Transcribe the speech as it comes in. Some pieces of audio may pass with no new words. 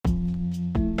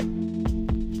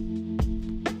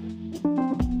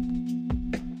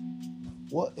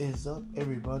What is up,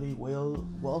 everybody?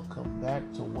 Welcome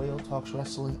back to Whale Talks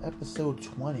Wrestling, episode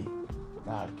 20.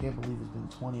 God, I can't believe it's been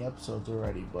 20 episodes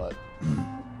already, but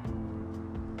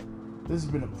this has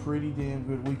been a pretty damn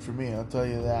good week for me, I'll tell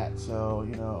you that. So,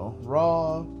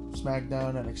 Raw,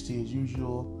 SmackDown, NXT as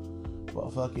usual,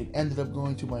 but fucking ended up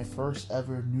going to my first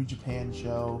ever New Japan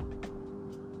show.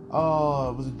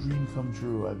 Oh, it was a dream come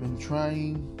true. I've been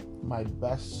trying my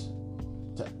best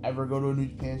to ever go to a New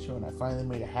Japan show, and I finally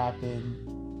made it happen.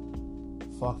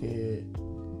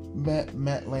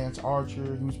 Met Lance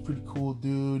Archer. He was a pretty cool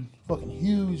dude. Fucking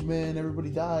huge, man.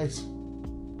 Everybody dies.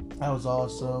 That was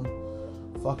awesome.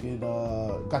 Got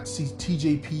to see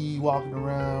TJP walking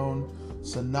around,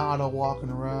 Sonata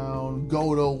walking around,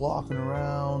 Goto walking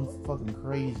around. Fucking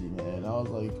crazy, man. I was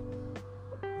like,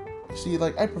 see,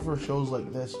 like, I prefer shows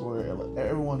like this where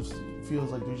everyone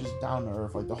feels like they're just down to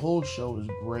earth. Like, the whole show was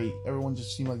great. Everyone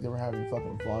just seemed like they were having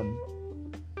fucking fun.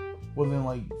 Wasn't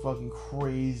like fucking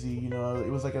crazy,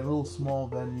 It was like a little small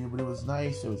venue, but it was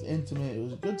nice. It was intimate. It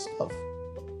was good stuff.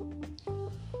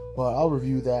 But I'll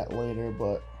review that later.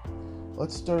 But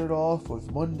let's start it off with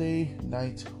Monday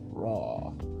Night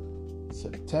Raw,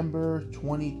 September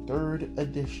 23rd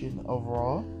edition of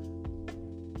Raw.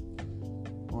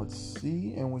 Let's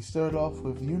see, and we start off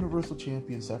with Universal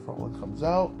Champion Seth Rollins comes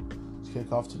out to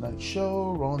kick off tonight's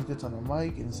show. Rollins gets on the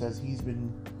mic and says he's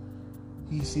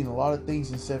seen a lot of things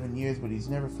in 7 years, but he's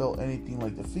never felt anything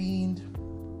like The Fiend.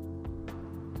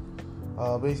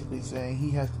 Basically saying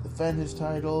he has to defend his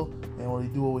title, and when he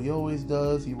do what he always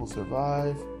does, he will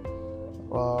survive.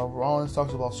 Rollins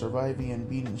talks about surviving and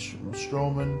beating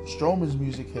Strowman. Strowman's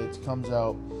music hits, comes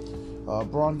out.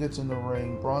 Braun gets in the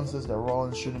ring. Braun says that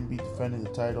Rollins shouldn't be defending the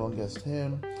title against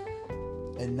him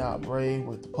and not Bray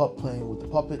with the playing with the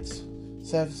puppets.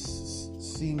 Seth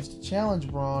seems to challenge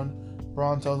Braun.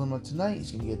 Braun tells him that tonight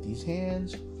he's going to get these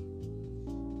hands.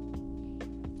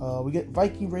 We get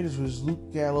Viking Raiders versus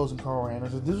Luke Gallows and Carl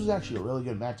Anderson. This was actually a really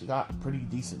good match. It got a pretty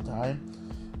decent time.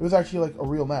 It was actually like a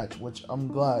real match, which I'm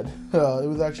glad. It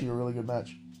was actually a really good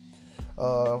match.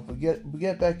 We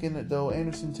get back in it though.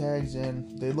 Anderson tags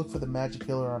in. They look for the Magic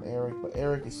Killer on Eric, but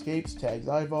Eric escapes, tags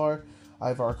Ivar.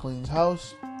 Ivar cleans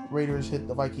house. Raiders hit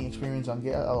the Viking Experience on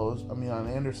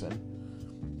Anderson.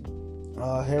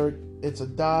 It's a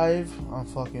dive on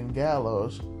fucking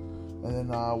Gallows, and then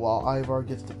while Ivar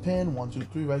gets the pin, 1, 2,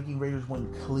 3, Viking Raiders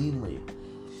win cleanly.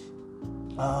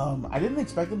 I didn't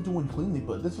expect them to win cleanly,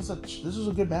 but this was a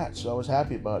good match, so I was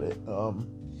happy about it.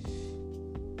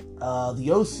 The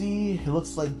OC, it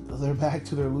looks like they're back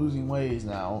to their losing ways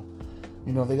now.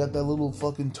 They got that little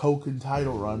fucking token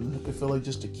title run. I feel like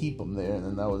just to keep them there, and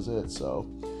then that was it. So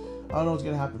I don't know what's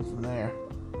gonna happen from there.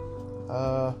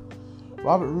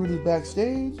 Robert Roode is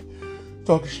backstage,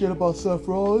 talking shit about Seth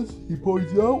Rollins. He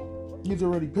points out he's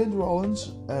already pinned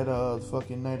Rollins at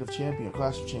fucking Night of Champions,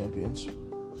 Clash of Champions.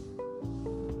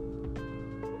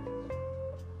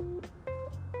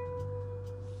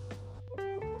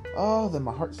 Oh, then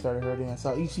my heart started hurting. I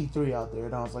saw EC3 out there,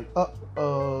 and I was like,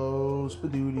 uh-oh,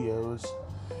 Spadudios.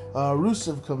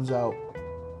 Rusev comes out.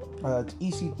 It's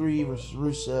EC3 versus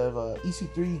Rusev.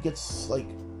 EC3 gets, like,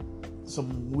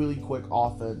 some really quick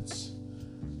offense.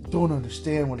 Don't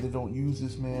understand why they don't use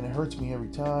this, man. It hurts me every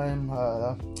time.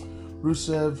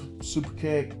 Rusev, super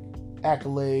kick,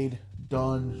 accolade,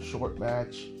 done, short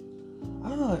match. I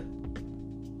don't know.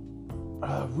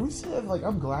 Rusev, like,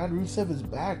 I'm glad Rusev is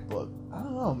back, but I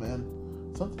don't know, man.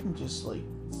 Something just, like,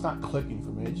 it's not clicking for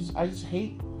me. I just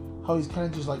hate how he's kind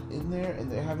of just, like, in there and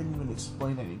they haven't even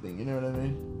explained anything. You know what I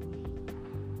mean?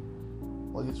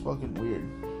 Like, it's fucking weird.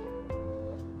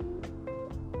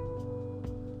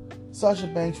 Sasha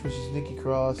Banks versus Nikki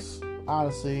Cross.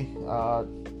 Honestly,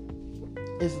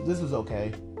 this was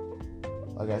okay.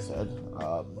 Like I said,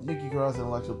 Nikki Cross and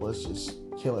Alexa Bliss just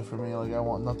kill it for me. Like, I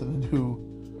want nothing to do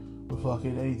with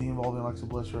fucking anything involving Alexa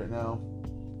Bliss right now.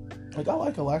 Like, I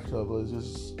like Alexa, but it's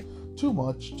just too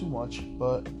much.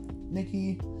 But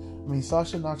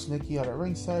Sasha knocks Nikki out at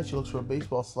ringside. She looks for a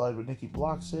baseball slide, but Nikki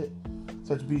blocks it.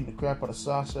 Starts beating the crap out of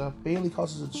Sasha. Bayley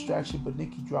causes a distraction, but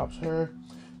Nikki drops her.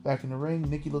 Back in the ring,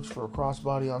 Nikki looks for a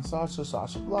crossbody on Sasha.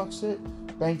 Sasha blocks it.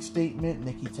 Bank statement.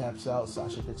 Nikki taps out.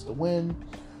 Sasha gets the win.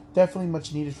 Definitely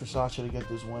much needed for Sasha to get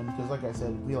this win, because like I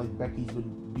said, I feel like Becky's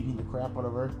been beating the crap out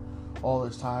of her all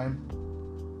this time.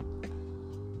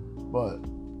 But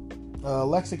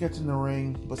Alexa gets in the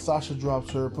ring, but Sasha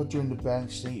drops her, puts her in the bank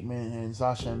statement, and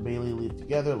Sasha and Bayley leave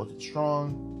together, looking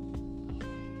strong.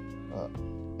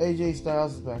 AJ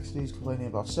Styles is backstage complaining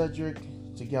about Cedric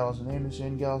to Gallows and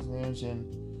Anderson. Gallows and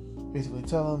Anderson basically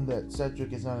tell him that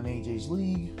Cedric is not in AJ's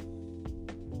league.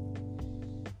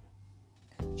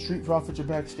 Street Profits are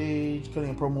backstage, cutting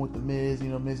a promo with The Miz. You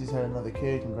know, Miz has had another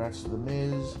kid. Congrats to The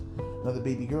Miz. Another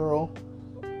baby girl.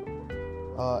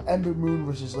 Ember Moon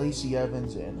versus Lacey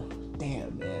Evans. And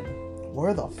damn, man.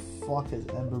 Where the fuck has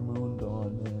Ember Moon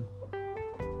gone, man?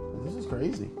 This is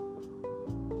crazy.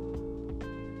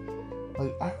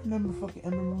 Like, I remember fucking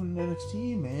Ember Moon in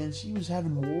NXT, man. She was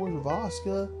having wars with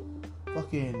Asuka.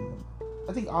 Fucking...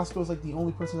 I think Asuka was like the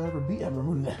only person that ever beat Ember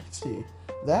Moon in NXT.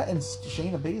 That and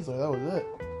Shayna Baszler, that was it.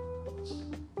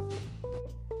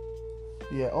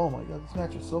 Yeah, oh my god, this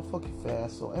match was so fucking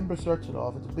fast. So Ember starts it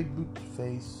off. It's a big boot to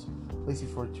face. Lacey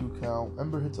for a 2 count.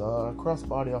 Ember hits a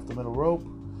crossbody off the middle rope.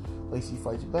 Lacey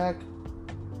fights back.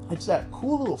 It's that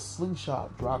cool little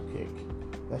slingshot drop kick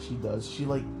that she does. She,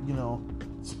 like, you know,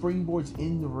 springboards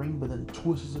in the ring, but then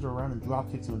twists it around and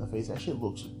drop kicks him in the face. That shit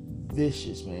looks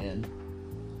vicious, man.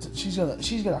 She's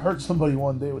gonna hurt somebody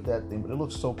one day with that thing, but it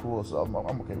looks so cool, so I'm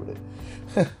okay with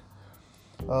it.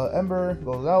 Ember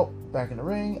goes out, back in the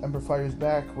ring. Ember fires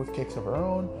back with kicks of her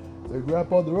own. They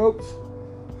grab on the ropes.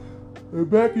 They're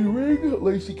back in the ring.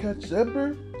 Lacey catches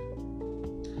Ember.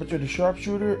 But they're the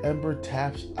sharpshooter. Ember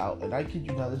taps out. And I kid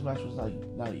you not, this match was like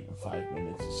not even 5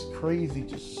 minutes. It's crazy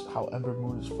just how Ember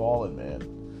Moon is falling, man.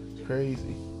 It's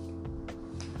crazy.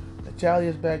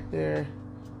 Natalia's back there.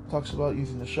 Talks about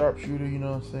using the sharpshooter, you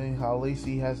know what I'm saying? How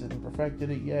Lacey hasn't perfected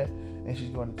it yet. And she's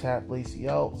going to tap Lacey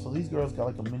out. So these girls got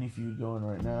like a mini feud going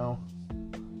right now.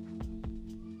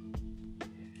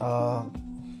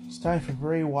 It's time for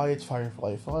Bray Wyatt's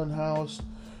Firefly Funhouse.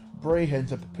 Bray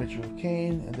heads up a picture of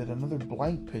Kane and then another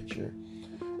blank picture.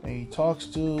 And he talks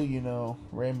to, you know,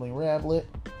 Rambling Rablet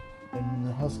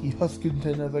and Husky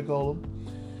Huskington, as I call him.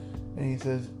 And he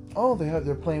says, oh,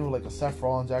 they're playing with like a Seth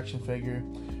Rollins action figure.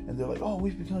 And they're like, oh,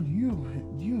 we've become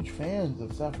huge fans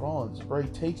of Seth Rollins. Bray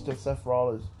takes the Seth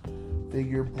Rollins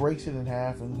figure, breaks it in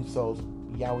half, and he sells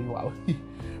yowie wowie.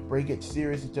 Bray gets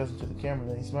serious, and adjusting to the camera,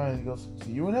 then he smiles and he goes,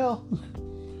 see you in hell.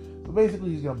 So basically,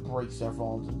 he's going to break Seth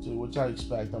Rollins in two, which I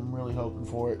expect. I'm really hoping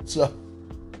for it. So,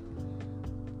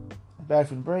 back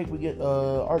from the break, we get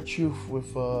R-Truth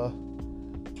with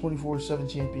 24/7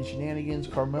 champion shenanigans.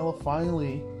 Carmella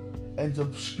finally ends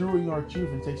up screwing R-Truth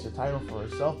and takes the title for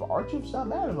herself, but R-Truth's not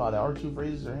mad about it. R-Truth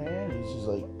raises her hand and she's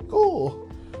like, cool.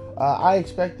 I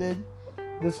expected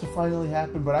this to finally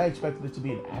happen, but I expected it to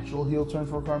be an actual heel turn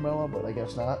for Carmella, but I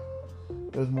guess not.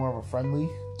 It was more of a friendly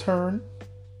turn.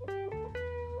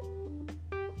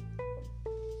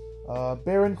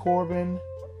 Baron Corbin,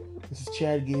 this is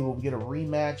Chad Gable. We get a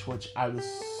rematch, which I was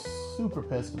super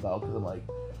pissed about because I'm like,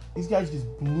 these guys just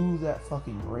blew that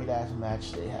fucking great ass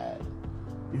match they had.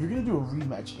 If you're gonna do a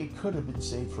rematch, it could have been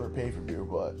saved for a pay-per-view,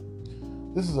 but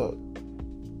this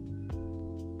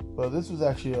was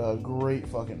actually a great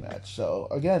fucking match. So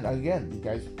again, these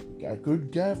guys got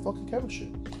good fucking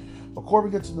chemistry. But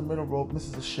Corbin gets in the middle rope,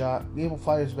 misses a shot. Gable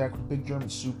fires back with a big German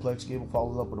suplex. Gable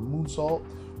follows up with a moonsault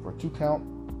for a 2 count.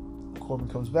 Corbin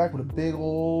comes back with a big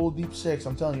old deep 6.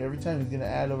 I'm telling you, every time he's gonna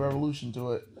add a revolution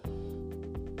to it.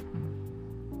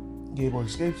 Gable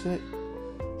escapes it.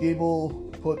 Gable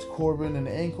puts Corbin in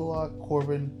the ankle lock.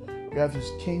 Corbin grabs his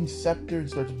King's scepter and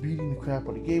starts beating the crap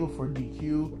out of Gable for a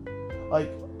DQ.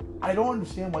 Like, I don't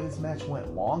understand why this match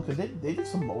went long, because they did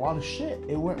a lot of shit.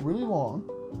 It went really long.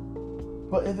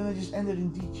 And then it just ended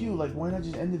in DQ. Like, why not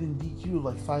just end it in DQ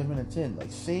like 5 minutes in?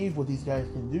 Like, save what these guys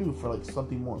can do for like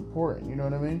something more important. You know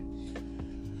what I mean?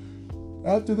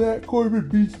 After that, Corbin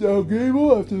beats down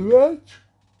Gable after the match.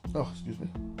 Oh, excuse me.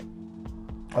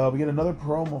 We get another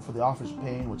promo for the Office of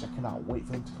Pain, which I cannot wait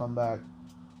for them to come back.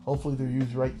 Hopefully they're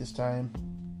used right this time.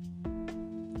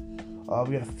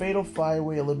 We got a fatal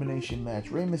 5-way elimination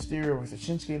match. Rey Mysterio versus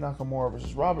Shinsuke Nakamura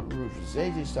versus Robert Roode versus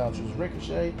AJ Styles versus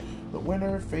Ricochet. The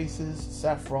winner faces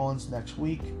Seth Rollins next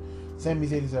week. Sami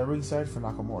Zayn is at ringside for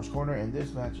Nakamura's corner, and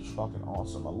this match is fucking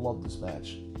awesome. I love this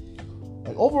match.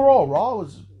 Like, overall, Raw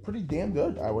was pretty damn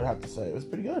good, I would have to say. It was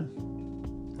pretty good.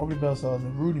 Opening bell sounds,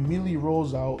 and Roode immediately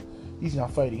rolls out. He's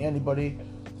not fighting anybody.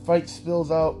 The fight spills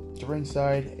out to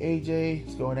ringside. AJ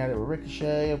is going at it with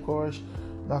Ricochet, of course.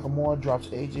 Nakamura drops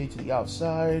AJ to the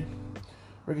outside.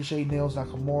 Ricochet nails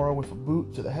Nakamura with a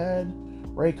boot to the head.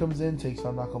 Rey comes in, takes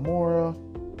on Nakamura.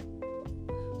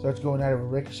 Starts going at it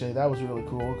with Ricochet. That was really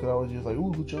cool because I was just like,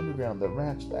 ooh, Lucha Underground.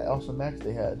 That awesome match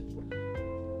they had.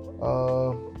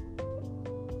 So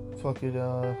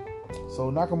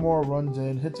Nakamura runs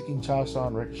in, hits a Kinshasa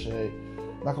on Ricochet.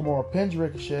 Nakamura pins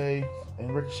Ricochet,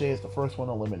 and Ricochet is the first one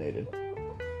eliminated.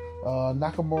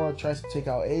 Nakamura tries to take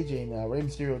out AJ now. Rey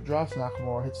Mysterio drops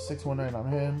Nakamura, hits a 619 on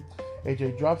him.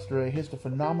 AJ drops Ray, hits the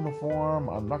phenomenal form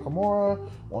on Nakamura.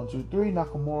 1, 2, 3.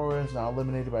 Nakamura is now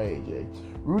eliminated by AJ.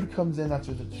 Rude comes in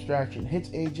after the distraction, hits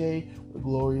AJ with a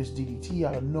glorious DDT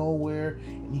out of nowhere,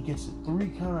 and he gets a 3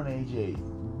 count on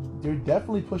AJ. They're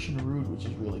definitely pushing Rude, which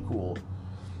is really cool.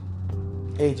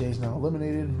 AJ is now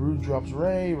eliminated. Rude drops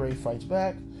Ray. Ray fights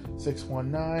back.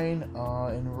 619,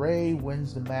 and Ray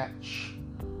wins the match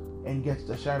and gets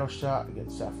the shadow shot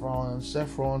against Seth Rollins.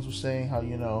 Seth Rollins was saying how,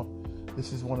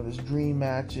 this is one of his dream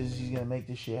matches. He's going to make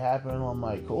this shit happen. I'm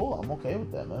like, cool. I'm okay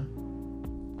with that, man.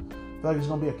 I feel like it's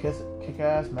going to be a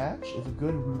kick-ass match. It's a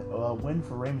good win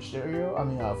for Rey Mysterio.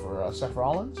 For Seth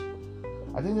Rollins.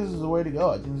 I think this is the way to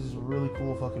go. I think this is a really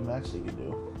cool fucking match they can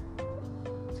do.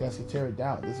 These guys can tear it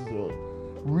down. This is a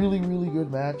really, really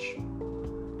good match.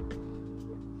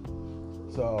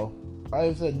 So, like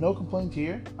I said, no complaints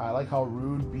here. I like how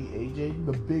Rude beat AJ.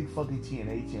 The big fucking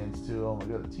TNA chants, too. Oh my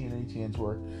god, the TNA chants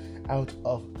were out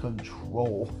of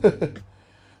control.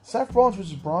 Seth Rollins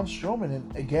versus Braun Strowman.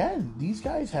 And again, these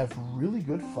guys have really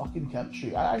good fucking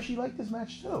chemistry. I actually like this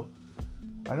match, too.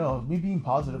 I know, me being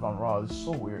positive on Raw is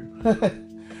so weird.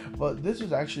 But this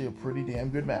is actually a pretty damn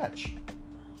good match.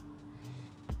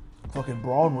 Fucking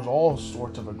Braun was all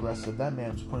sorts of aggressive. That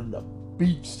man was putting the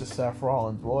beats to Seth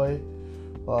Rollins, boy.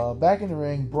 Back in the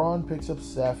ring, Braun picks up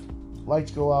Seth.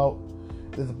 Lights go out.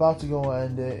 It's about to go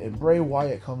end it. And Bray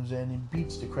Wyatt comes in and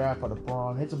beats the crap out of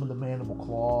Braun. Hits him with the mandible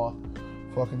claw.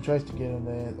 Fucking tries to get him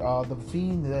in. The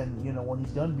Fiend then, when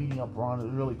he's done beating up Braun, it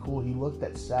was really cool. He looked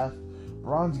at Seth.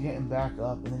 Braun's getting back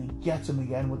up. And then he gets him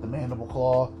again with the mandible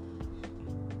claw.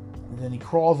 And then he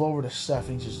crawls over to Seth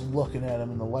and he's just looking at him.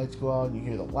 And the lights go out and you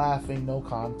hear the laughing. No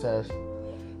contest.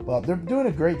 But they're doing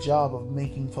a great job of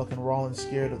making fucking Rollins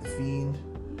scared of the Fiend.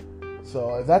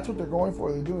 So if that's what they're going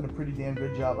for, they're doing a pretty damn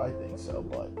good job, I think so.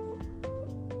 But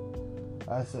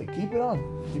I say, keep it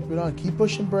on. Keep it on. Keep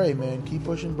pushing Bray, man. Keep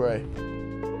pushing Bray.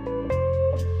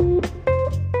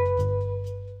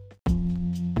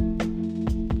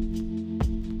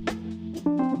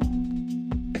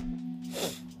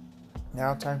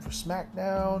 Now time for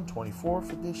SmackDown,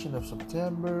 24th edition of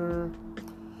September.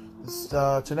 This,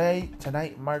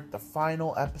 tonight marked the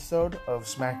final episode of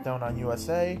SmackDown on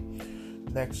USA.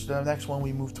 Next one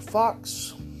we move to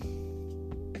Fox.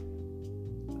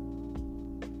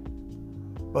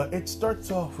 But it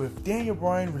starts off with Daniel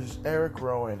Bryan versus Eric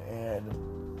Rowan,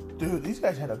 and dude, these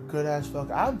guys had a good ass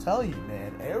fuck. I'm telling you,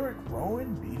 man, Eric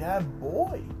Rowan beat that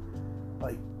boy.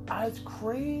 Like, that's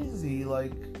crazy.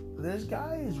 Like, this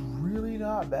guy is really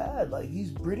not bad. Like,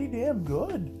 he's pretty damn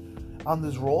good on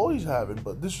this role he's having.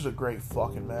 But this was a great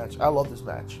fucking match. I love this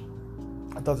match.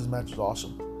 I thought this match was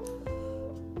awesome.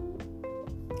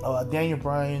 Daniel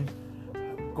Bryan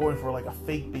going for like a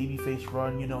fake babyface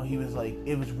run. He was like,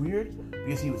 it was weird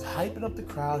because he was hyping up the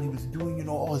crowd. He was doing,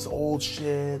 all his old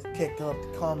shit, kick up,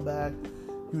 the comeback.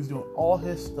 He was doing all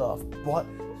his stuff, but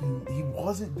he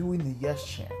wasn't doing the yes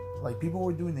chant. Like, people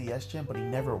were doing the yes chant, but he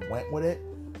never went with it.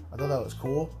 I thought that was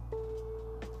cool.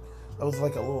 That was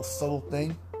like a little subtle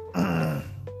thing.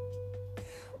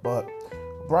 But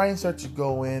Bryan starts to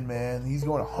go in, man. He's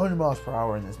going 100 miles per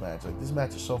hour in this match. Like, this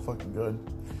match is so fucking good.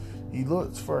 He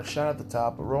looks for a shot at the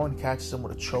top, but Rowan catches him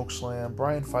with a choke slam.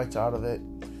 Bryan fights out of it,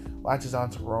 latches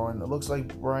onto Rowan. It looks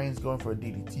like Bryan's going for a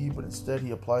DDT, but instead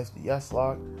he applies the yes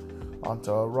lock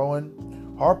onto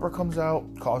Rowan. Harper comes out,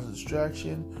 causes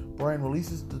distraction. Bryan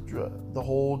releases the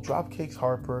hold, drop kicks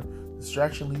Harper.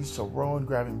 Distraction leads to Rowan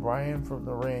grabbing Bryan from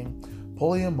the ring,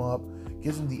 pulling him up,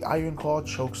 gives him the Iron Claw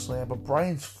choke slam, but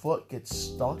Bryan's foot gets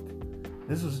stuck.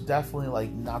 This was definitely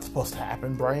like not supposed to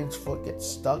happen. Bryan's foot gets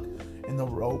stuck in the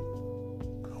rope.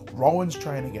 Rowan's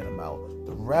trying to get him out.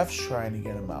 The ref's trying to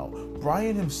get him out.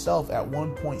 Bryan himself at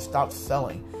one point stopped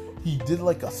selling. He did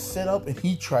like a sit-up and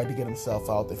he tried to get himself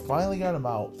out. They finally got him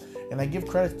out. And I give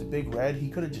credit to Big Red. He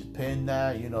could have just pinned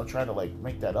that, try to like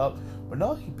make that up. But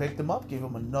no, he picked him up, gave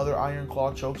him another Iron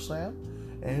Claw choke slam,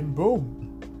 and boom.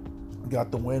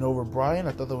 Got the win over Bryan.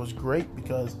 I thought that was great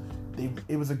because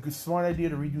it was a good, smart idea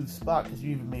to redo the spot because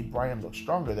you even made Bryan look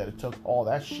stronger, that it took all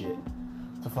that shit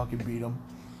to fucking beat him.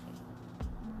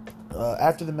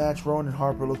 After the match, Rowan and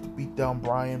Harper look to beat down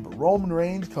Bryan, but Roman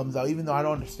Reigns comes out, even though I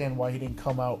don't understand why he didn't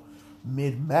come out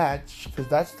mid-match, because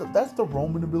that's the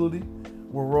Roman ability,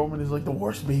 where Roman is like the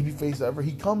worst babyface ever.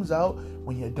 He comes out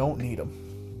when you don't need him.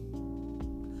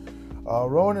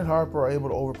 Rowan and Harper are able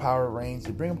to overpower Reigns.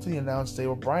 They bring him to the announce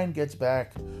table. Bryan gets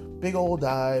back, big old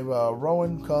dive.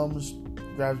 Rowan comes,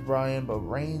 grabs Bryan, but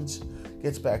Reigns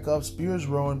gets back up, spears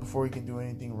Rowan before he can do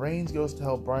anything. Reigns goes to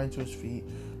help Bryan to his feet,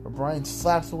 but Bryan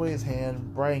slaps away his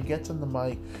hand. Bryan gets on the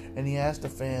mic and he asks the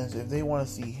fans if they want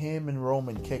to see him and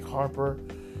Roman kick Harper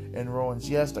And Rowan's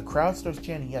yes. The crowd starts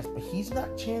chanting yes, but he's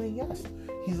not chanting yes.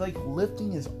 He's like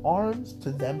lifting his arms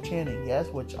to them chanting yes,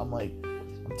 which I'm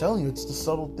telling you, it's the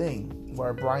subtle thing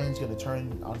where Bryan's gonna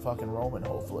turn on fucking Roman,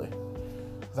 hopefully.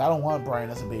 Because I don't want Bryan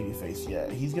as a babyface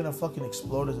yet. He's gonna fucking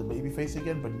explode as a babyface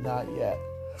again, but not yet.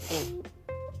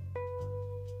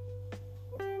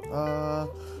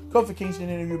 Kofi Kingston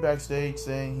interview backstage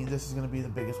saying this is going to be the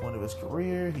biggest win of his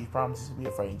career. He promises to be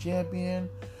a fighting champion.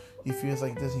 He feels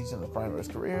like he's in the prime of his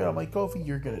career. I'm like, Kofi,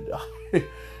 you're going to die.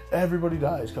 Everybody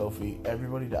dies, Kofi.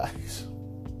 Everybody dies.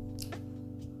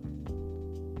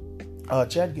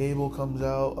 Chad Gable comes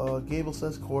out. Gable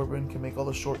says Corbin can make all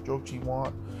the short jokes he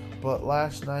wants. But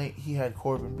last night, he had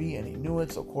Corbin beat, and he knew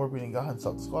it, so Corbin got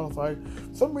himself disqualified.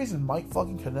 For some reason, Mike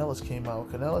fucking Kanellis came out.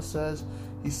 Kanellis says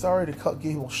he's sorry to cut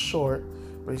Gable short,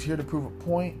 but he's here to prove a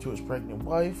point to his pregnant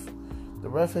wife. The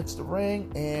ref hits the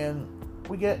ring, and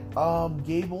we get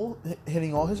Gable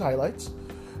hitting all his highlights.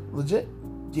 Legit,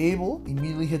 Gable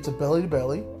immediately hits a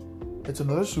belly-to-belly, hits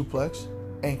another suplex,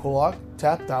 ankle lock,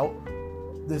 tapped out.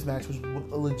 This match was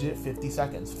a legit 50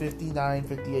 seconds, 59,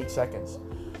 58 seconds.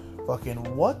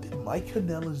 Fucking what did Mike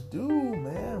Kanellis do,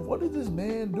 man? What did this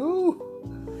man do?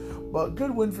 But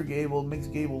good win for Gable. Makes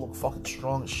Gable look fucking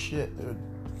strong as shit, dude.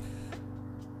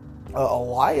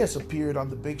 Elias appeared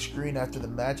on the big screen after the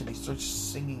match, and he starts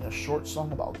singing a short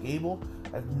song about Gable.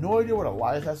 I have no idea what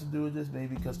Elias has to do with this.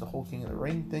 Maybe because the whole King of the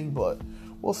Ring thing, but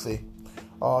we'll see.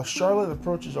 Charlotte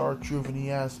approaches R-Truth,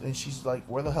 and she's like,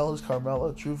 where the hell is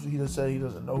Carmella? Truth, he just said he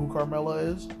doesn't know who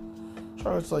Carmella is.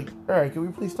 Charlotte's like, alright, can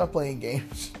we please stop playing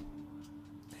games?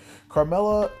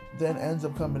 Carmella then ends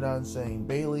up coming out and saying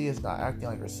Bayley is not acting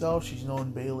like herself. She's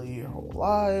known Bayley her whole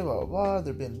life, blah, blah, blah.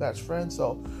 They've been best friends.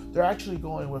 So they're actually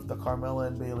going with the Carmella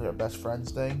and Bayley are best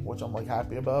friends thing, which I'm like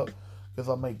happy about. Because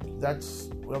I'm like, that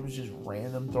was just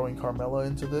random throwing Carmella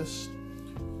into this.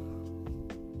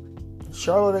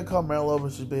 Charlotte and Carmella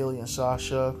versus Bayley and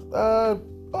Sasha.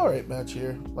 Alright match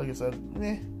here. Like I said,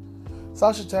 meh.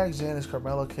 Sasha tags in as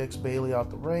Carmella kicks Bayley out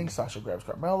the ring. Sasha grabs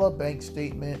Carmella. Bank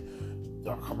statement.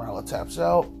 Carmella taps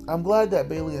out. I'm glad that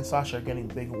Bayley and Sasha are getting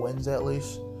big wins at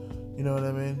least. You know what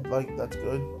I mean? Like, that's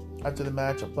good. After the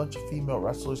match, a bunch of female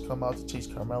wrestlers come out to chase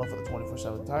Carmella for the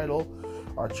 24/7 title.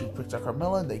 R-Truth picks up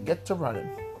Carmella and they get to running.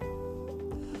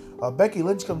 Becky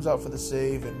Lynch comes out for the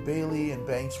save, and Bayley and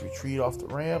Banks retreat off the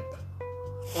ramp.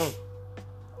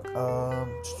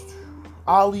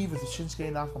 Ali versus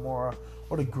Shinsuke Nakamura.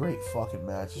 What a great fucking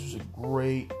match. This was a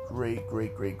great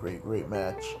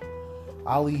match.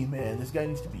 Ali, man, this guy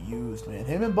needs to be used, man.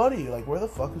 Him and Buddy, like, where the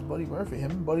fuck is Buddy Murphy? Him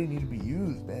and Buddy need to be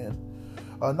used, man.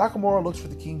 Nakamura looks for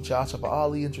the Kinshasa, but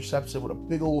Ali intercepts it with a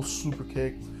big old super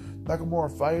kick.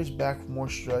 Nakamura fires back for more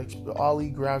strikes, but Ali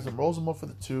grabs him, rolls him up for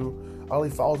the 2.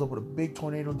 Ali follows up with a big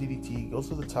tornado DDT, goes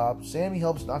to the top. Sammy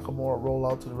helps Nakamura roll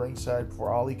out to the ringside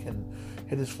before Ali can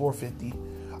hit his 450.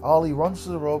 Ali runs to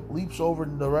the rope, leaps over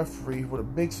the referee with a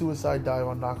big suicide dive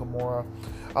on Nakamura.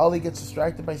 Ali gets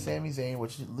distracted by Sami Zayn,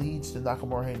 which leads to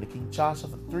Nakamura hitting the Kinshasa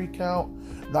for the 3 count.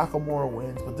 Nakamura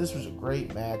wins, but this was a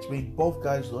great match. Made both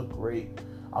guys look great.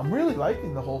 I'm really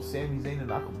liking the whole Sami Zayn and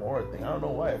Nakamura thing. I don't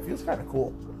know why. It feels kind of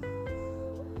cool.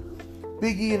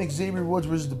 Big E and Xavier Woods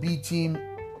versus the B Team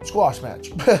squash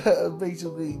match.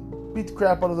 Basically, beat the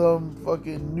crap out of them.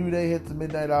 Fucking New Day hit the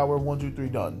midnight hour. 1, 2, 3,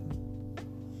 done.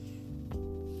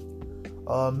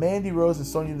 Mandy Rose and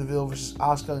Sonya Deville versus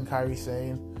Asuka and Kairi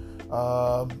Sane.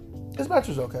 This match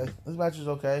was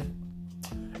okay.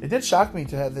 It did shock me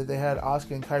that they had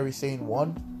Asuka and Kairi Sane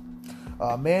won.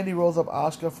 Mandy rolls up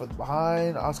Asuka from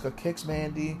behind. Asuka kicks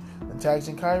Mandy, then tags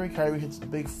in Kairi. Kairi hits the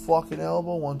big fucking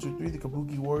elbow. 1, 2, 3. The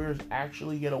Kabuki Warriors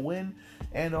actually get a win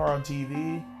and are on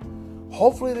TV.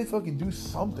 Hopefully they fucking do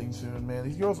something soon, man.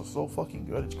 These girls are so fucking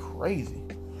good. It's crazy.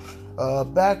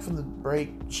 Back from the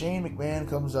break, Shane McMahon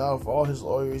comes out for all his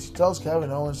lawyers. He tells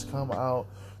Kevin Owens to come out.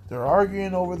 They're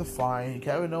arguing over the fine.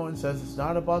 Kevin Owens says it's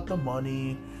not about the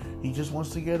money. He just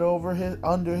wants to get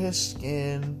under his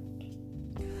skin.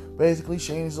 Basically,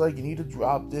 Shane's like, you need to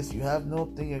drop this. You have no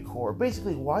thing at core.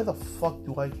 Basically, why the fuck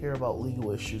do I care about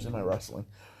legal issues in my wrestling?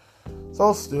 It's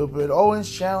all stupid.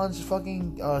 Owens challenged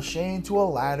fucking Shane to a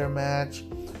ladder match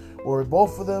where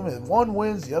both of them, if one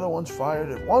wins, the other one's fired.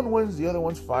 If one wins, the other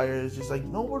one's fired. It's just like,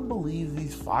 no one believes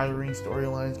these firing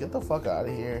storylines. Get the fuck out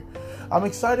of here. I'm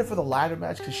excited for the ladder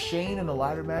match because Shane in the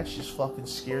ladder match just fucking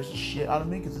scares the shit out of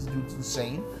me because this dude's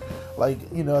insane. Like,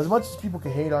 you know, as much as people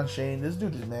can hate on Shane, this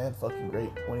dude is, man, fucking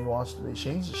great when he wants to be.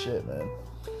 Shane's the shit, man.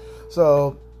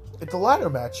 So, it's a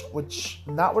ladder match, which,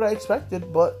 not what I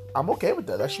expected, but I'm okay with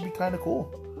that. That should be kind of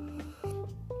cool.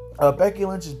 Becky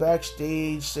Lynch is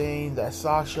backstage saying that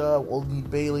Sasha will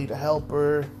need Bayley to help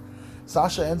her.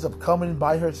 Sasha ends up coming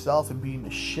by herself and beating the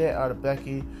shit out of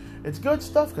Becky. It's good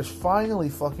stuff because finally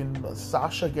fucking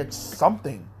Sasha gets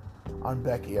something on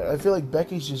Becky. I feel like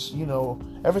Becky's just,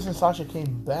 ever since Sasha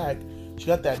came back, she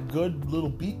got that good little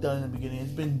beat done in the beginning.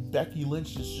 It's been Becky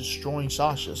Lynch just destroying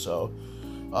Sasha. So,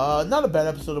 not a bad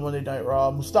episode of Monday Night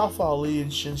Raw. Mustafa Ali and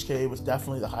Shinsuke was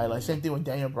definitely the highlight. Same thing with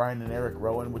Daniel Bryan and Eric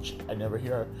Rowan, which I never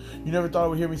hear. You never thought I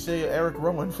would hear me say Eric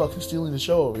Rowan fucking stealing the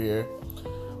show over here.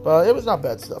 But it was not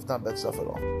bad stuff. Not bad stuff at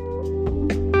all.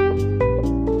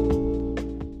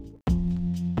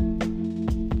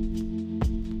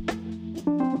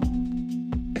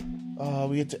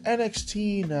 We get to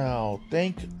NXT now.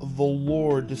 Thank the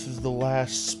Lord this is the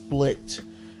last split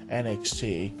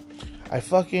NXT. I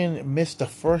fucking missed the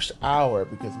first hour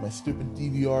because my stupid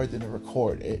DVR didn't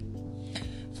record it.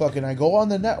 Fucking I go on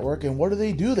the network and what do?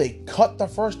 They cut the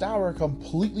first hour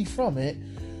completely from it.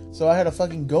 So I had to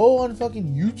fucking go on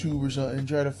fucking YouTube or something and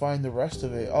try to find the rest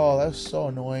of it. Oh, that's so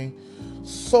annoying.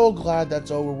 So glad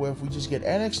that's over with. We just get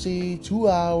NXT 2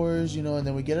 hours, and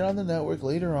then we get it on the network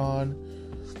later on.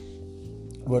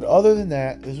 But other than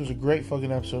that, this was a great fucking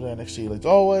episode of NXT. Like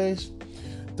always,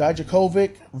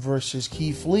 Dijakovic versus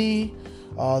Keith Lee.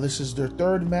 This is their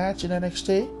third match in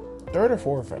NXT. Third or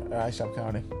fourth? I stopped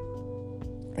counting.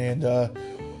 And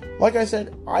like I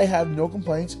said, I have no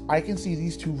complaints. I can see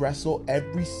these two wrestle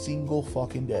every single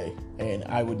fucking day. And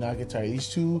I would not get tired. These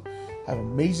two have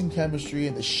amazing chemistry.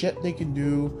 And the shit they can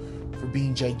do for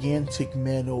being gigantic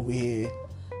men over here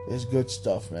is good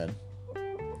stuff, man.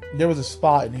 There was a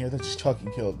spot in here that just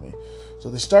fucking killed me. So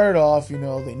they started off,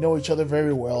 they know each other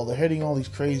very well. They're hitting all these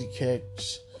crazy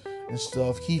kicks and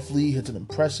stuff. Keith Lee hits an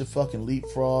impressive fucking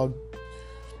leapfrog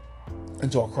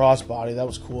into a crossbody. That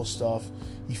was cool stuff.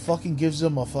 He fucking gives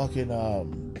him a fucking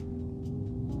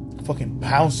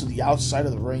bounce to the outside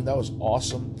of the ring. That was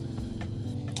awesome.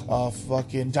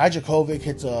 Fucking Dijakovic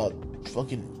hits a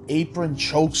fucking apron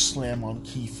choke slam on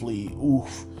Keith Lee.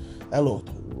 Oof. That looked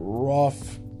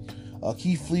rough.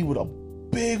 Keith Lee with a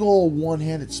big old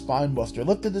one-handed spine buster.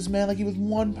 Lifted this man like he was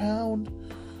 1 pound.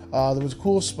 There was a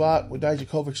cool spot where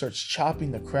Dijakovic starts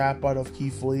chopping the crap out of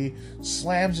Keith Lee.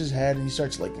 Slams his head and he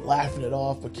starts laughing it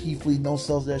off. But Keith Lee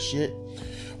no-sells that shit.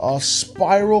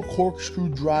 Spiral corkscrew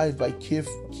drive by Keith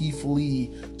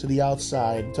Lee to the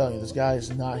outside. I'm telling you, this guy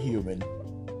is not human.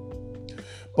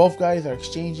 Both guys are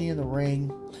exchanging in the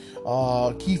ring.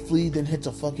 Keith Lee then hits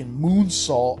a fucking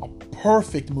moonsault. A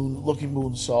perfect looking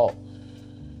moonsault.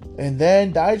 And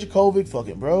then Dijakovic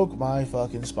fucking broke my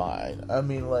fucking spine. I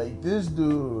mean, this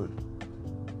dude.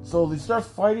 So they start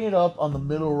fighting it up on the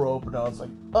middle rope, and I was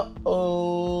like,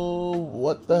 uh-oh,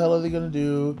 what the hell are they gonna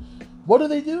do? What do?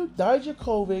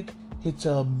 Dijakovic hits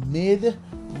a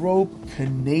mid-rope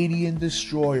Canadian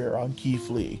destroyer on Keith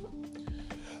Lee.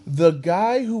 The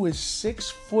guy who is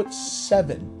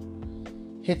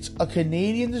 6'7" hits a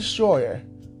Canadian destroyer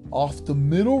off the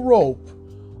middle rope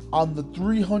on the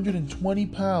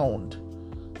 320-pound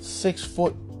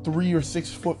 6'3" or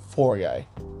 6'4" guy.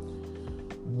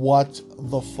 What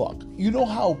the fuck? You know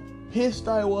how pissed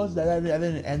I was that I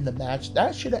didn't end the match?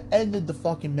 That should have ended the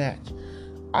fucking match.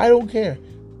 I don't care.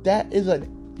 That is a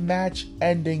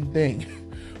match-ending thing.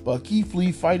 But Keith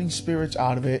Lee fighting spirits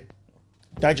out of it.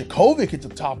 Dijakovic hit the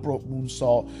top rope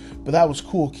moonsault, but that was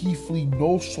cool. Keith Lee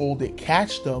no-sold it,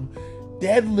 catched him,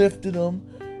 deadlifted him,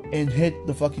 and hit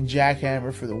the fucking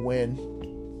jackhammer for the win.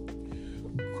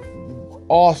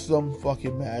 Awesome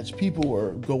fucking match. People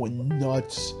were going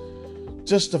nuts.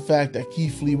 Just the fact that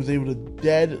Keith Lee was able to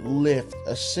deadlift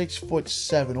a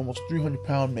 6'7", almost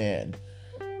 300-pound man.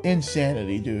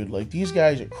 Insanity, dude. These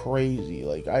guys are crazy.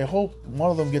 I hope one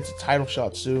of them gets a title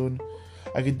shot soon.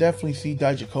 I could definitely see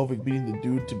Dijakovic beating the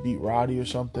dude to beat Roddy or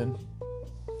something.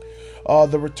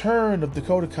 The return of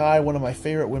Dakota Kai, one of my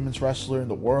favorite women's wrestlers in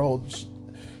the world.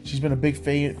 She's been a big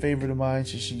favorite of mine.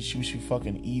 She was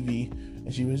fucking Evie,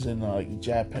 and she was in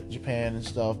Japan and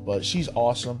stuff. But she's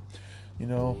awesome,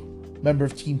 Member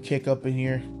of Team Kick up in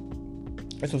here.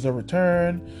 This was a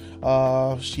return.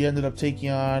 She ended up taking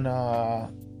on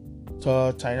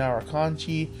Tainara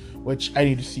Conchi, which I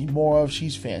need to see more of.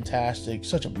 She's fantastic.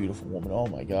 Such a beautiful woman. Oh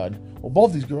my god. Well,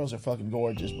 both these girls are fucking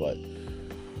gorgeous, but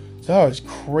that was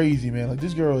crazy, man.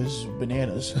 This girl is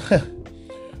bananas.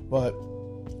 But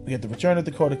we get the return of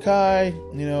Dakota Kai.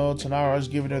 Tanara's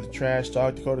giving her the trash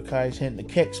talk. Dakota Kai's hitting the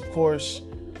kicks, of course.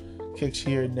 Kicks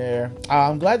here and there.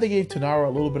 I'm glad they gave Tanara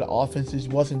a little bit of offense.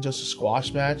 It wasn't just a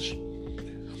squash match.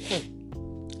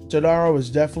 Tanara was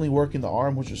definitely working the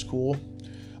arm, which was cool.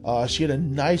 She had a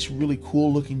nice, really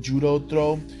cool looking judo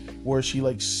throw where she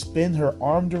spinned her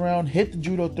arm around, hit the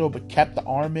judo throw, but kept the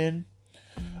arm in.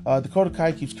 Dakota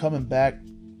Kai keeps coming back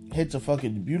hits a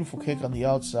fucking beautiful kick on the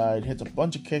outside, hits a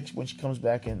bunch of kicks when she comes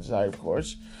back inside, of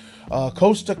course.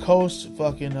 Coast to coast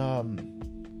fucking a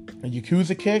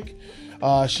Yakuza kick.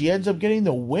 She ends up getting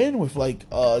the win with like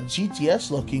a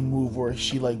GTS looking move where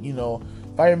she like, you know,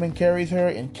 fireman carries her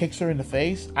and kicks her in the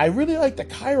face. I really like the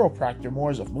chiropractor more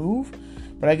as a move,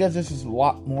 but I guess this is a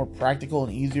lot more practical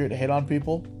and easier to hit on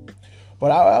people. But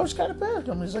I was kind of bad.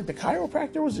 I mean, it's like the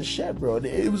chiropractor was a shit, bro.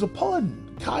 It was a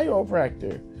pun.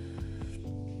 Chiropractor.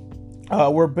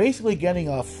 We're basically getting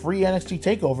a free NXT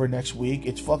takeover next week.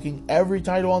 It's fucking every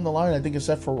title on the line, I think,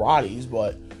 except for Roddy's.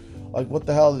 But, like, what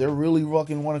the hell? They really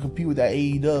fucking want to compete with that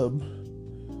AEW.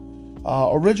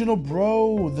 Original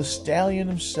Bro, the Stallion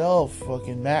himself,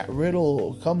 fucking Matt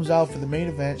Riddle, comes out for the main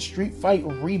event. Street Fight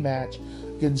rematch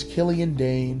against Killian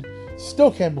Dane.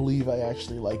 Still can't believe I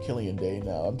actually like Killian Dane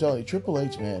now. I'm telling you, Triple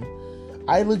H, man.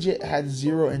 I legit had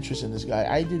zero interest in this guy.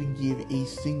 I didn't give a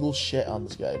single shit on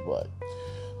this guy, but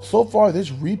so far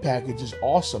this repackage is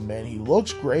awesome, man. He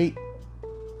looks great.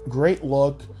 Great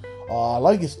look. I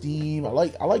like his theme. I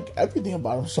like everything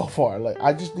about him so far. Like,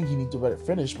 I just think he needs a better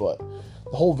finish, but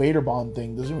the whole Vader bomb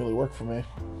thing doesn't really work for me.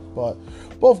 But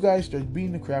both guys start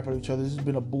beating the crap out of each other. This has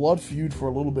been a blood feud for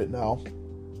a little bit now.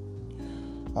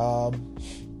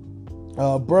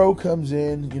 Bro comes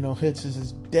in, you know, hits a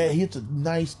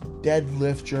nice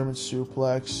deadlift German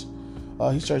suplex.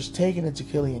 He starts taking it to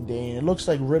Killian Dane. It looks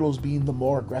like Riddle's being the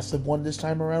more aggressive one this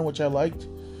time around, which I liked.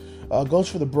 Goes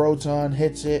for the Broton,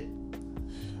 hits it.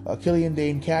 Killian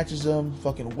Dane catches him,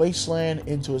 fucking wasteland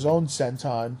into his own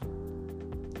senton.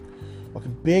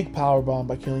 Fucking big powerbomb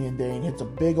by Killian Dane, hits a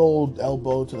big old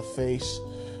elbow to the face.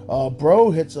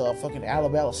 Bro hits a fucking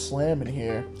Alabama slam in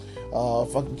here.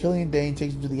 Fucking Killian Dane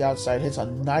takes him to the outside, hits a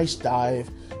nice dive,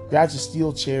 grabs a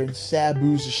steel chair and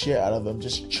saboos the shit out of him,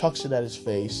 just chucks it at his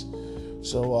face.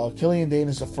 So Killian Dane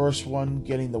is the first one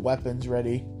getting the weapons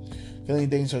ready. Killian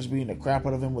Dane starts beating the crap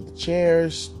out of him with the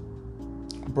chairs.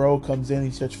 Bro comes in,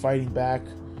 he starts fighting back.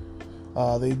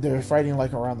 They're fighting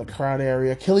like around the crowd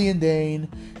area. Killian Dane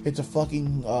hits a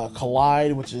fucking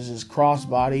collide, which is his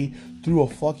crossbody, through a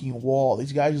fucking wall.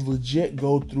 These guys legit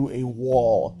go through a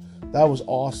wall. That was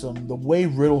awesome. The way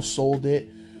Riddle sold it.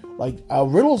 Like,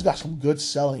 Riddle's got some good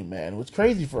selling, man. What's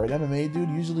crazy for an MMA dude,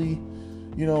 usually,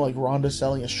 you know, like Ronda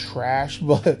selling is trash,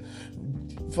 but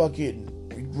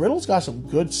fucking Riddle's got some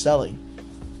good selling.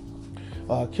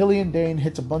 Killian Dane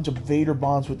hits a bunch of Vader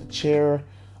bombs with the chair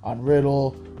on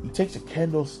Riddle. He takes a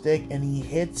kendo stick and he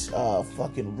hits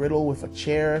fucking Riddle with a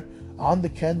chair on the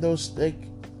kendo stick.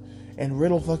 And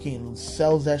Riddle fucking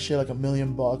sells that shit like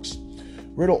 $1,000,000.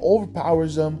 Riddle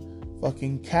overpowers him.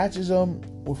 Fucking catches him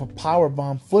with a power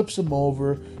bomb, flips him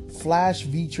over, flash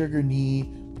V-trigger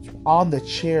knee on the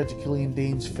chair to Killian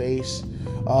Dane's face.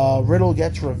 Riddle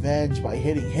gets revenge by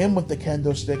hitting him with the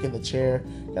kendo stick in the chair,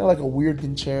 kind of like a weird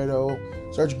concerto.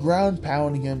 Starts ground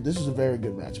pounding him. This is a very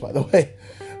good match, by the way.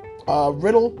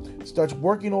 Riddle starts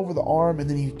working over the arm, and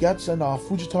then he gets an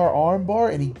Fujitar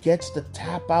armbar, and he gets the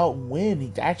tap out win.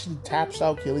 He actually taps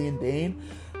out Killian Dane.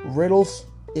 Riddle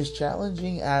is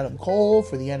challenging Adam Cole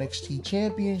for the NXT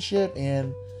Championship,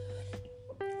 and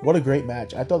what a great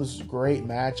match. I thought this was a great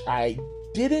match. I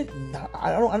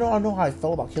don't know how I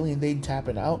felt about Killian Dane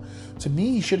tapping out. To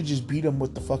me, he should have just beat him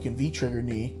with the fucking V-trigger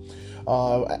knee.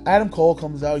 Adam Cole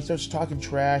comes out, he starts talking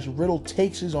trash. Riddle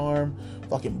takes his arm,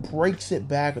 fucking breaks it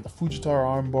back with the Fujitar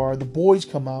armbar. The boys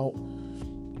come out.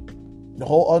 The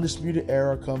whole Undisputed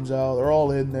Era comes out. They're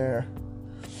all in there.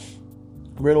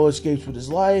 Riddle escapes with his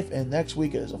life, and next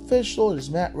week it is official. It is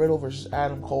Matt Riddle versus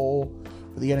Adam Cole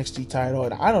for the NXT title.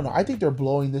 And I don't know, I think they're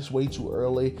blowing this way too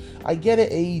early. I get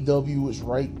it, AEW is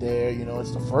right there. You know,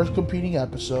 it's the first competing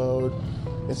episode.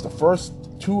 It's the first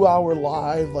 2-hour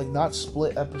live, like not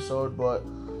split episode, but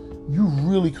you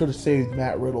really could have saved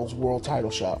Matt Riddle's world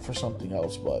title shot for something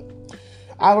else. But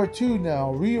hour 2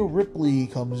 now, Rhea Ripley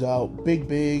comes out. Big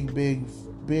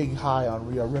high on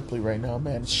Rhea Ripley right now,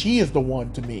 man. She is the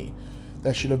one to me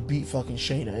that should have beat fucking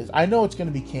Shayna. I know it's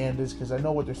going to be Candice, because I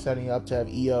know what they're setting up to have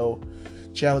EO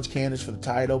challenge Candice for the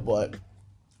title, but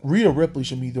Rhea Ripley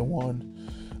should be the one.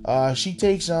 She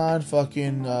takes on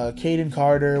fucking Kaden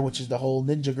Carter, which is the whole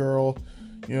ninja girl.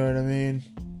 You know what I mean?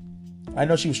 I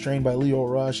know she was trained by Leo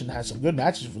Rush and had some good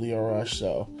matches with Leo Rush,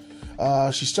 so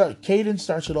Kaden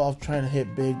starts it off trying to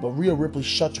hit big, but Rhea Ripley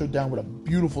shuts her down with a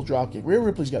beautiful dropkick. Rhea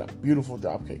Ripley's got a beautiful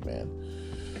dropkick, man.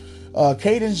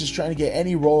 Kaden's just trying to get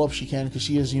any roll up she can because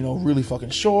she is, you know, really fucking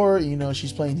short. You know,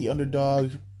 she's playing the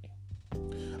underdog.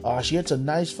 She hits a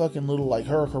nice fucking little like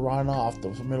hurricanrana off the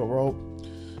middle rope.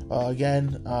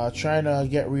 Again, trying to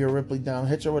get Rhea Ripley down.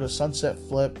 Hits her with a sunset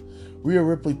flip. Rhea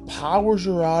Ripley powers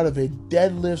her out of it.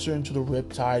 Deadlifts her into the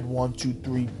Riptide. 1, 2,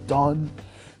 3, done.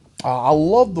 I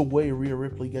love the way Rhea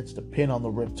Ripley gets the pin on the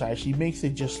Riptide. She makes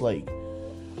it just like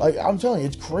I'm telling you,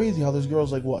 it's crazy how this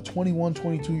girl's like, what, 21,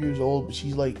 22 years old, but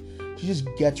she's like, she just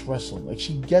gets wrestling. Like,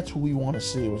 she gets what we want to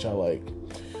see, which I like.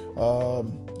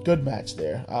 Good match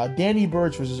there. Danny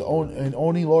Burch versus Oni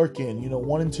Lorcan,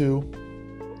 1 and 2,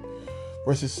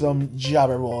 versus some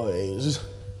Jobber Boys.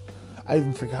 I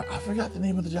forgot the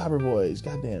name of the Jobber Boys.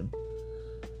 Goddamn.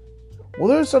 Well,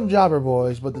 there's some Jobber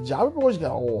Boys, but the Jobber Boys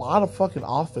got a lot of fucking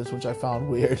offense, which I found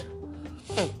weird.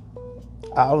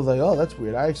 I was like, oh, that's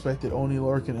weird. I expected Oni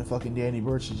Lorcan and fucking Danny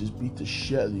Burch to just beat the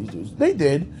shit out of these dudes. They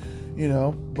did,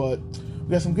 but we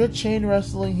got some good chain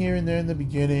wrestling here and there in the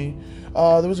beginning.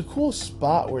 There was a cool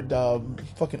spot where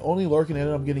fucking Oni Lorcan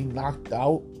ended up getting knocked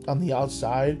out on the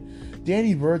outside.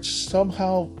 Danny Burch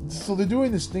somehow... So they're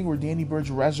doing this thing where Danny Burch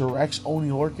resurrects Oni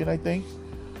Lorcan, I think.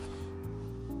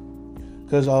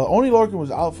 Because Oni Lorcan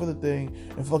was out for the thing,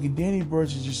 and fucking Danny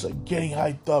Burch is just like getting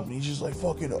hyped up, and he's just like,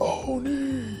 fucking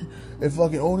Oni! And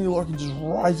fucking Oni Lorcan just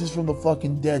rises from the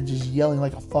fucking dead, just yelling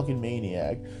like a fucking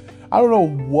maniac. I don't know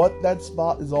what that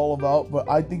spot is all about, but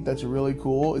I think that's really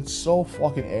cool. It's so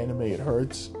fucking anime, it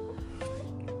hurts.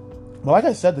 But like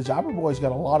I said, the Jobber Boys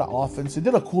got a lot of offense. They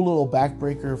did a cool little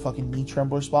backbreaker fucking knee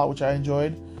trembler spot, which I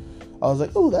enjoyed. I was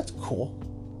like, oh, that's cool.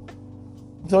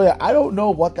 So yeah, I don't know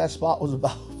what that spot was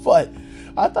about, but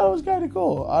I thought it was kind of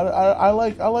cool. I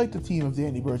like the team of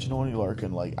Danny Burch and Oni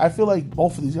Lorcan. Like, I feel like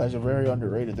both of these guys are very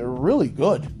underrated. They're really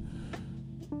good.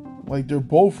 Like, they're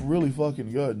both really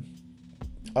fucking good.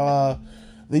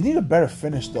 They need a better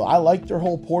finish though. I like their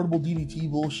whole portable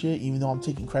DDT bullshit, even though I'm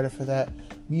taking credit for that.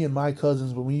 Me and my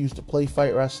cousins, when we used to play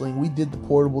fight wrestling, we did the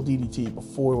portable DDT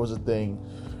before it was a thing.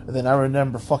 And then I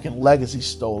remember fucking Legacy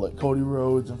stole it. Cody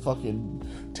Rhodes and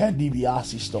fucking Ted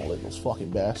DiBiase stole it. Those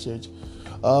fucking bastards.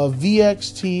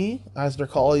 VXT, as they're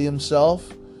calling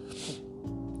himself,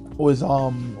 was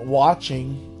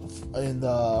watching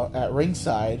at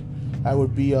ringside. I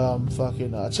would be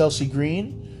fucking Chelsea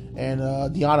Green and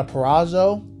Deonna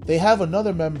Purrazzo. They have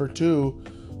another member too,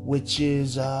 which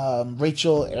is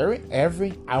Rachel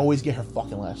Elving. I always get her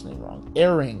fucking last name wrong.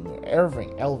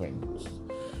 Elving.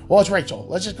 Well, it's Rachel.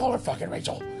 Let's just call her fucking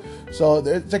Rachel. So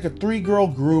it's like a 3-girl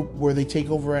group where they take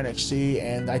over NXT,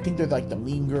 and I think they're like the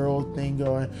mean girl thing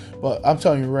going. But I'm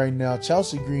telling you right now,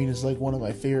 Chelsea Green is like one of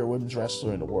my favorite women's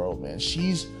wrestlers in the world, man.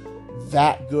 She's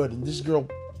that good, and this girl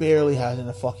barely has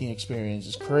any fucking experience.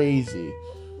 It's crazy.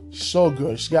 She's so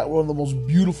good. She's got one of the most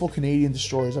beautiful Canadian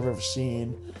destroyers I've ever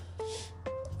seen.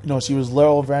 She was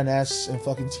Laurel Van Ness in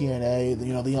fucking TNA.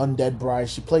 The Undead Bride.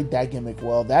 She played that gimmick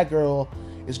well. That girl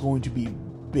is going to be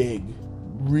big.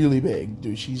 Really big,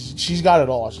 dude. She's got it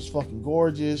all. She's fucking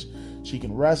gorgeous. She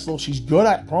can wrestle. She's good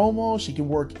at promo. She can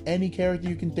work any character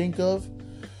you can think of.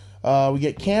 We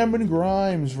get Cameron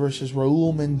Grimes versus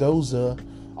Raul Mendoza.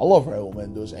 I love Raul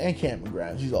Mendoza and Cameron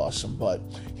Grimes. He's awesome. But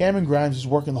Cameron Grimes is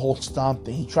working the whole stomp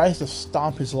thing. He tries to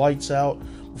stomp his lights out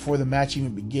before the match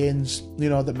even begins.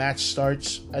 The match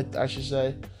starts, I should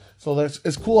say. So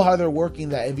it's cool how they're working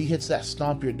that. If he hits that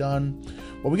stomp, you're done.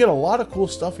 But we get a lot of cool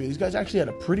stuff here. These guys actually had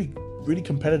a pretty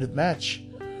competitive match.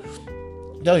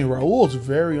 I'm telling you, Raul is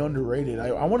very underrated.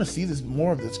 I want to see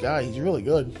more of this guy. He's really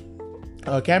good.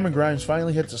 Cameron Grimes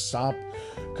finally hits a stomp,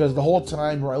 because the whole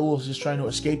time Raul was just trying to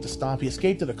escape the stomp. He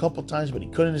escaped it a couple times, but he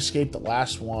couldn't escape the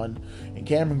last one. And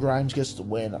Cameron Grimes gets the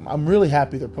win. I'm really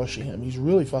happy they're pushing him. He's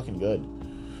really fucking good.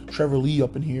 Trevor Lee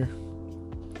up in here.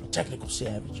 Technical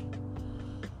savage.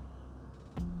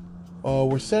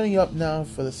 We're setting up now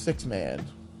for the 6-man.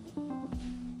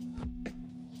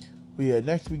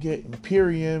 Next we get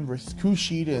Imperium versus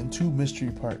Kushida and 2 mystery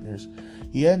partners.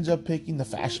 He ends up picking the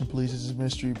Fashion Police as his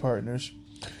mystery partners.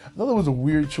 I thought that was a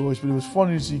weird choice, but it was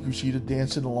funny to see Kushida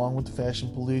dancing along with the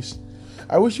Fashion Police.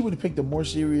 I wish he would have picked a more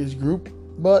serious group,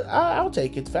 but I'll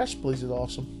take it. The Fashion Police is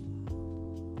awesome.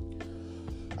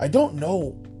 I don't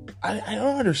know. I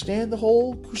don't understand the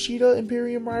whole Kushida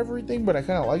Imperium rivalry thing, but I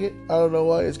kind of like it. I don't know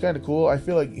why. It's kind of cool. I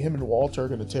feel like him and Walter are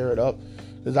going to tear it up.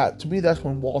 Because to me, that's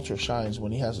when Walter shines,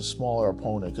 when he has a smaller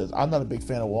opponent. Because I'm not a big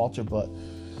fan of Walter, but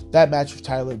that match with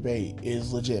Tyler Bate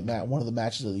is legit, man. One of the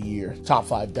matches of the year. Top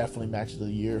 5, definitely matches of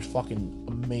the year. Fucking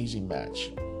amazing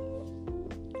match.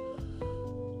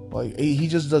 Like, he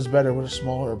just does better with a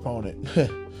smaller opponent.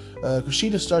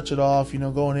 Kushida starts it off,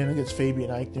 going in against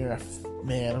Fabian Eichner.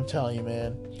 Man, I'm telling you,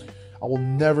 man. I will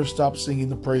never stop singing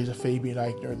the praise of Fabian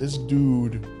Eichner. This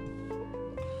dude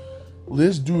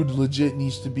legit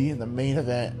needs to be in the main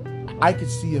event. I could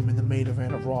see him in the main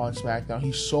event of Raw and SmackDown.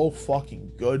 He's so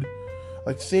fucking good.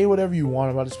 Like, say whatever you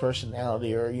want about his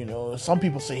personality, or, you know, some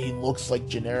people say he looks like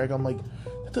generic. I'm like,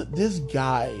 this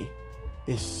guy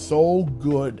is so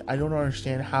good. I don't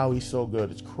understand how he's so good.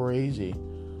 It's crazy.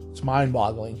 It's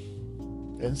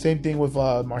mind-boggling. And same thing with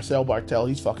Marcel Bartel.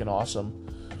 He's fucking awesome.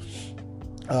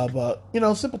 But, you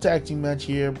know, simple tag team match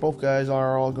here. Both guys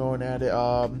are all going at it.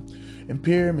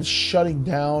 Imperium is shutting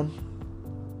down.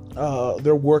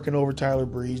 They're working over Tyler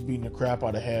Breeze, beating the crap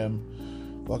out of him.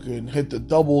 Fucking hit the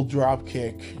double drop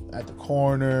kick at the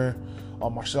corner.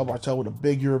 Marcel Bartel with a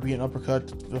big European uppercut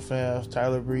to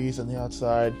Tyler Breeze on the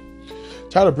outside.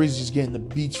 Tyler Breeze is just getting the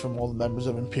beats from all the members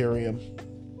of Imperium.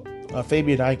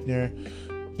 Fabian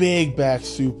Eichner, big back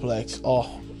suplex.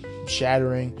 Oh,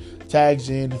 shattering. Tags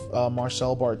in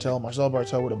Marcel Bartel. Marcel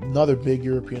Bartel with another big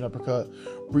European uppercut.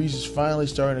 Breeze is finally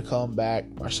starting to come back.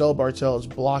 Marcel Bartel is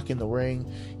blocking the ring.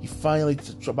 He finally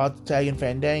about to tag in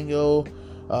Fandango.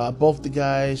 Both the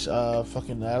guys,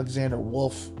 fucking Alexander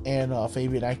Wolf and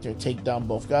Fabian Eichner, take down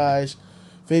both guys.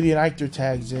 Fabian Eichner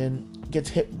tags in, gets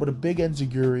hit with a big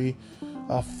enziguri.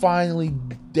 Finally,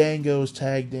 Dango's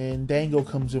tagged in. Dango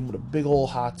comes in with a big old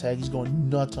hot tag. He's going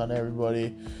nuts on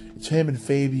everybody. It's him and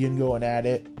Fabian going at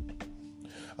it.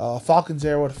 Falcon's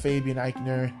Arrow to Fabian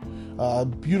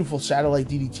Eichner. Beautiful satellite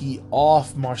DDT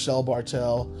off Marcel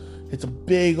Bartel. Hits a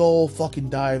big old fucking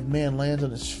dive. Man lands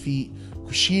on his feet.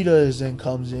 Kushida then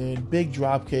comes in. Big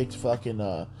drop kick to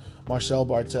fucking Marcel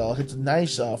Bartel. Hits a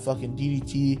nice fucking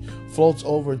DDT. Floats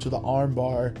over into the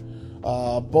armbar.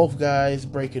 Both guys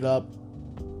break it up.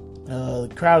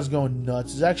 The crowd's going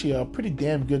nuts. It's actually a pretty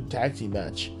damn good tag team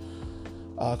match.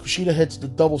 Kushida hits the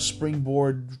double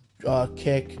springboard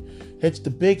kick. Hits the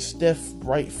big stiff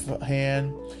right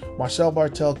hand. Marcel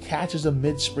Bartel catches a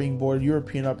mid springboard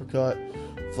European uppercut.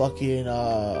 Fucking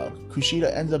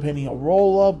Kushida ends up hitting a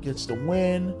roll up, gets the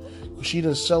win. Kushida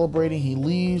is celebrating, he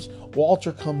leaves.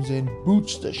 Walter comes in,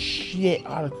 boots the shit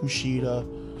out of Kushida.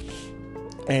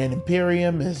 And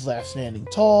Imperium is last standing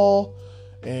tall.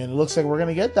 And it looks like we're going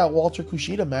to get that Walter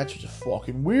Kushida match, which is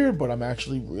fucking weird, but I'm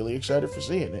actually really excited for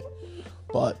seeing it.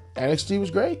 But NXT was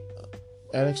great.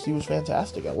 NXT was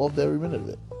fantastic. I loved every minute of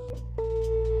it.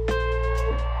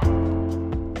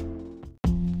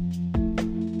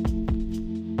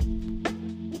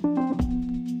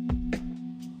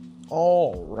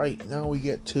 Alright, now we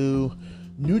get to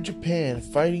New Japan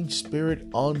Fighting Spirit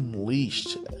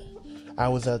Unleashed. I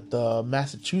was at the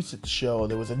Massachusetts show.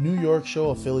 There was a New York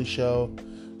show, a Philly show.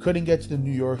 Couldn't get to the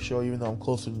New York show even though I'm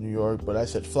closer to New York, but I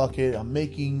said fuck it. I'm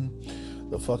making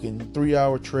the fucking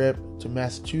 3-hour trip to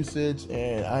Massachusetts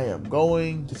and I am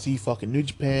going to see fucking New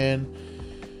Japan.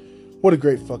 What a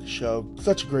great fucking show.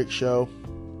 Such a great show.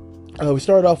 We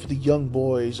started off with the Young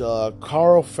Boys.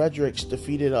 Carl Fredericks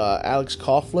defeated Alex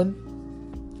Coughlin.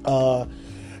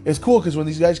 It's cool because when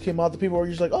these guys came out, the people were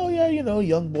just like, oh yeah, you know,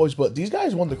 Young Boys. But these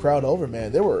guys won the crowd over,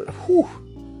 man. They were,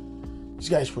 these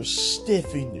guys were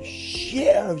stiffing the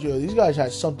shit out of you. These guys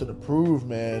had something to prove,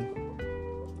 man.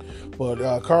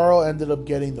 But Carl ended up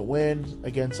getting the win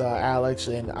against Alex.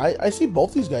 And I see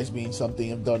both these guys being something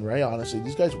have done right, honestly.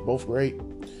 These guys were both great.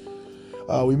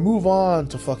 We move on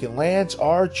to fucking Lance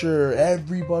Archer.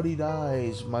 Everybody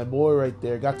dies. My boy right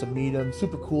there. Got to meet him.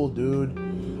 Super cool dude.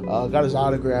 Got his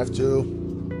autograph too.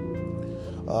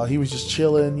 He was just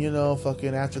chilling, you know,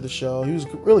 fucking after the show. He was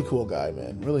a really cool guy,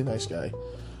 man. Really nice guy.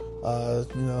 You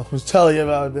know, I was telling you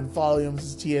about I've been following him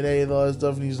since TNA and all that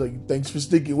stuff. And he's like, thanks for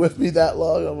sticking with me that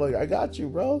long. I'm like, I got you,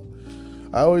 bro.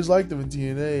 I always liked him in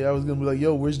TNA. I was going to be like,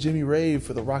 yo, where's Jimmy Rave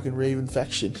for the Rock and Rave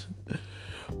infection?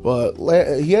 But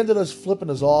he ended up flipping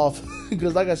us off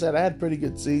because, like I said, I had pretty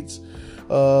good seats.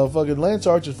 Fucking Lance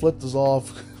Archer flipped us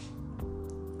off.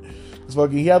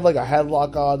 He had like a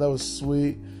headlock on that was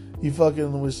sweet. He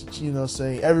fucking was, you know,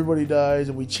 saying everybody dies,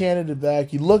 and we chanted it back.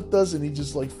 He looked us and he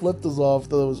just like flipped us off.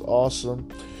 That was awesome.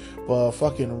 But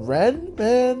fucking Ren,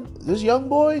 man, this young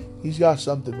boy, he's got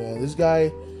something, man. This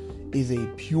guy is a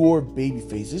pure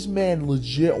babyface. This man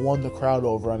legit won the crowd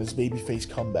over on his babyface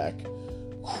comeback.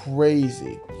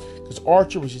 Crazy. Because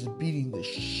Archer was just beating the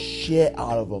shit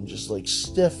out of him, just like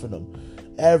stiffing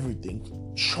him,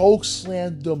 everything. Choke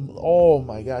slammed him. Oh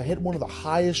my god, hit one of the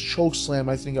highest choke slam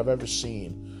I think I've ever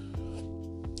seen.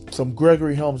 Some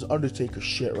Gregory Helms Undertaker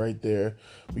shit right there.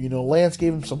 But you know, Lance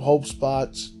gave him some hope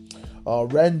spots.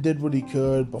 Ren did what he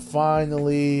could, but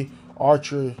finally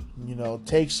Archer, you know,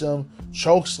 takes him,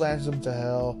 choke slams him to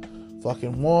hell.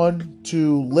 Fucking 1,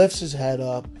 2, lifts his head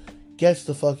up. Gets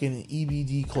the fucking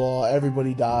EBD claw.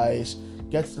 Everybody dies.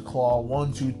 Gets the claw.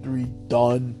 1, 2, 3.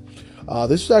 Done.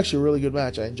 This was actually a really good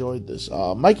match. I enjoyed this.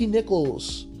 Mikey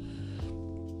Nichols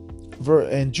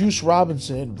and Juice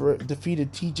Robinson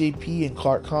defeated TJP and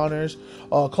Clark Connors.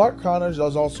 Clark Connors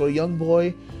was also a young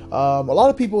boy. A lot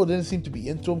of people didn't seem to be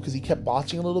into him because he kept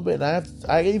botching a little bit, and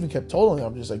I even kept telling him,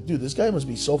 I'm just like, dude, this guy must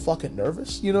be so fucking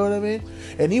nervous, you know what I mean?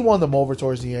 And he won them over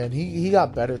towards the end. He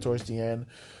got better towards the end.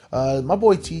 My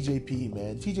boy TJP,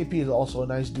 man. TJP is also a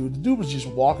nice dude. The dude was just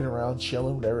walking around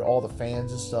chilling with all the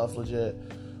fans and stuff, legit.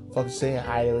 Fucking saying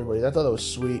hi to everybody. I thought that was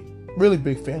sweet. Really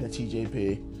big fan of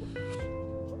TJP.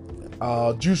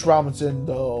 Juice Robinson,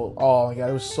 though, oh my god,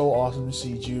 it was so awesome to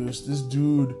see Juice. This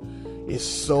dude is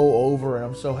so over, and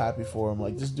I'm so happy for him.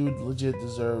 Like, this dude legit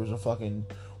deserves a fucking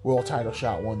world title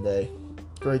shot one day.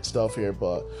 Great stuff here,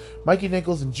 but Mikey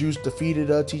Nicholls and Juice defeated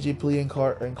TJP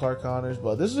and Clark Connors,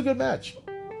 but this is a good match.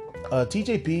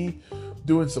 TJP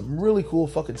doing some really cool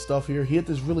fucking stuff here. He hit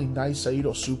this really nice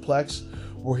Saito suplex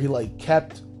where he like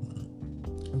kept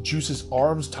Juice's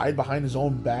arms tied behind his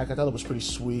own back. I thought it was pretty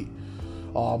sweet.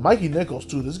 Mikey Nicholls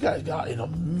too. This guy got an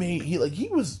amazing. He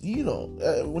was,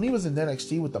 when he was in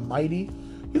NXT with the Mighty,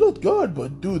 he looked good.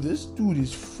 But dude, this dude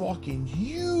is fucking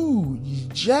huge. He's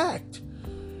jacked.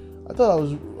 I thought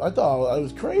I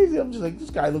was crazy. I'm just like, this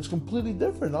guy looks completely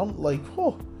different. I'm like,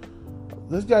 oh,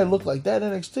 this guy looked like that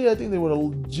NXT. I think they would have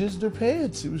jizzed their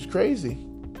pants. It was crazy.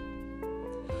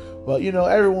 But,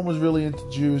 everyone was really into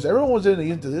Juice. Everyone was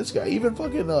into this guy. Even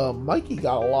fucking Mikey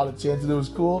got a lot of chances. It was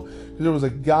cool. Because there was a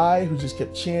guy who just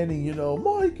kept chanting,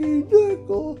 Mikey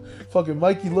Nickel. Fucking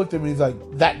Mikey looked at me and he's like,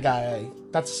 that guy.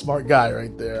 That's a smart guy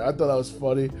right there. I thought that was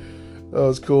funny. That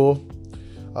was cool.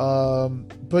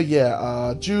 But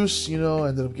yeah, Juice,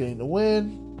 ended up getting the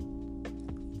win.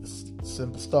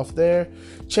 Simple stuff there.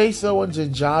 Chase Owens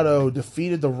and Jado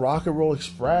defeated the Rock and Roll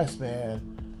Express, man.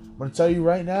 I'm going to tell you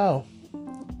right now.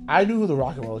 I knew who the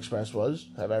Rock and Roll Express was.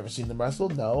 Have I ever seen them wrestle?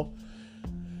 No.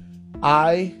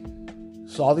 I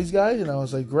saw these guys and I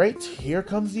was like, great, here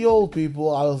comes the old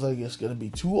people. I was like, it's going to be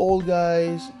two old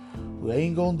guys who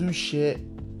ain't going to do shit.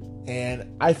 And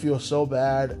I feel so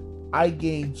bad. I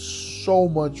gained so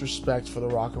much respect for the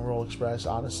Rock and Roll Express,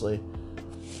 honestly.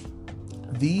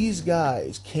 These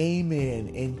guys came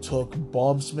in and took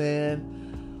bumps,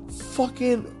 man.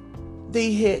 Fucking,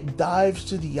 they hit dives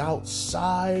to the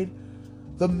outside.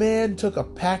 The man took a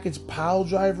package pile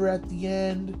driver at the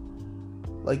end.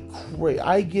 Like, great.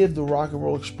 I give the Rock and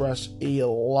Roll Express a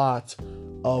lot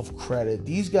of credit.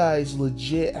 These guys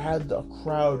legit had the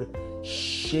crowd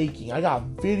shaking. I got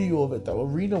video of it. The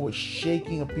arena was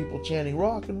shaking of people chanting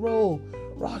rock and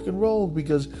roll,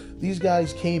 because these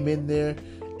guys came in there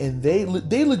and they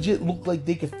legit looked like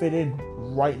they could fit in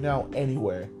right now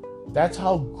anywhere. That's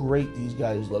how great these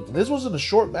guys looked. And this wasn't a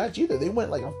short match either. They went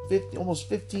like almost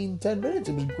 10 minutes.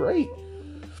 It was great.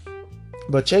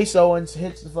 But Chase Owens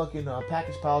hits the fucking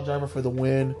package pile driver for the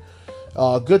win.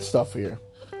 Good stuff here.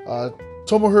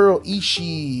 Tomohiro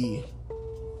Ishii.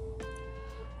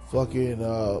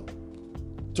 Tomohiro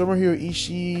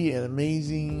Ishii and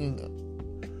Amazing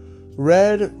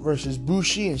Red versus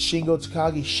Bushi and Shingo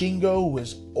Takagi. Shingo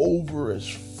was over as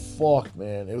fuck,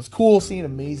 man. It was cool seeing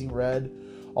Amazing Red.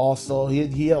 Also, he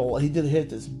did hit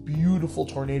this beautiful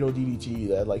tornado DDT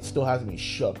that like still has me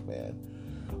shook, man.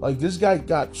 Like, this guy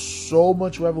got so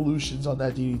much revolutions on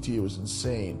that DDT, it was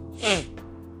insane.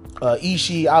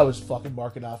 Ishii, I was fucking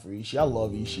marking out for Ishii. I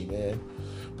love Ishii, man.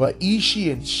 But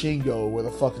Ishii and Shingo were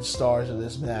the fucking stars of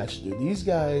this match, dude. These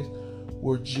guys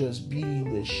were just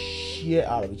beating the shit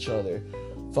out of each other.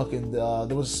 Fucking,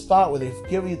 there was a spot where they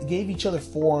gave each other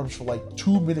forearms for like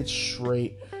 2 minutes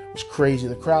straight. It was crazy.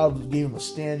 The crowd gave him a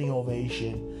standing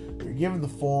ovation. They were giving the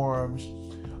forearms.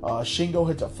 Shingo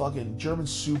hits a fucking German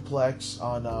suplex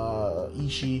on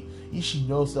Ishii. Ishii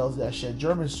no-sells that shit.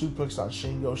 German suplex on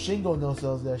Shingo. Shingo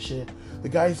no-sells that shit. The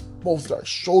guys both start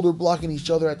shoulder blocking each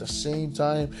other at the same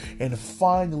time. And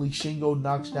finally, Shingo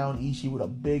knocks down Ishii with a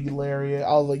big lariat.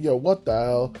 I was like, yo, what the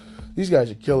hell? These guys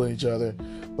are killing each other.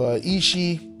 But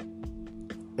Ishii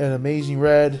and Amazing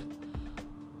Red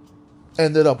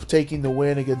ended up taking the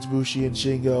win against Bushi and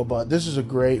Shingo, but this is a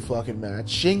great fucking match.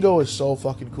 Shingo is so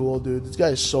fucking cool, dude. This guy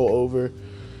is so over.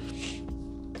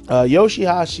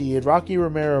 Yoshihashi and Rocky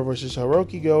Romero versus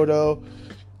Hiroki Goto.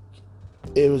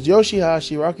 It was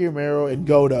Yoshihashi, Rocky Romero, and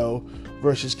Goto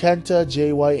versus Kenta,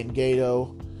 Jay White, and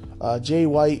Gato. Jay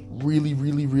White really,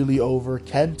 really, really over.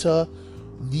 Kenta,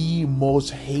 the most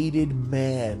hated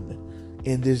man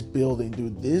in this building,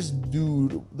 dude. This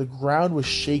dude, the ground was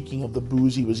shaking of the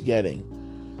boos he was getting.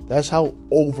 That's how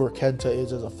over Kenta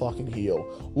is as a fucking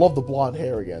heel. Love the blonde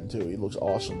hair again, too. He looks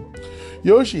awesome.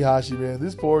 Yoshihashi, man,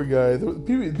 this poor guy.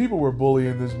 People were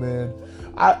bullying this man.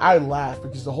 I laughed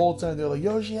because the whole time they're like,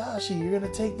 Yoshihashi, you're going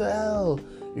to take the L.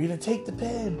 You're going to take the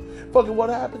pin. Fucking what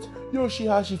happens?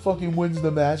 Yoshihashi fucking wins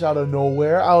the match out of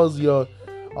nowhere. I was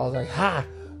like, ha.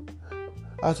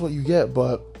 That's what you get.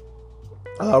 But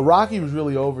Rocky was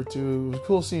really over, too. It was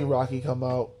cool seeing Rocky come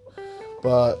out.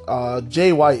 But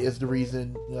Jay White is the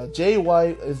reason. Jay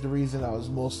White is the reason I was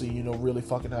mostly, really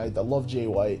fucking hyped. I love Jay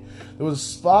White. There was a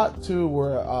spot too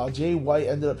where Jay White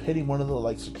ended up hitting one of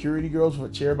the security girls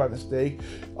with a chair by mistake.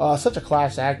 Such a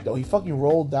class act though. He fucking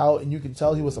rolled out, and you can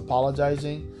tell he was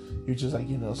apologizing. He was just like,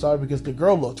 sorry, because the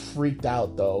girl looked freaked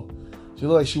out though. She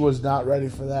looked like she was not ready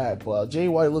for that. But Jay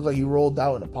White looked like he rolled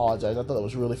out and apologized. I thought that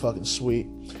was really fucking sweet.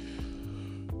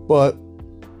 But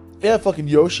yeah, fucking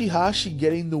Yoshihashi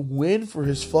getting the win for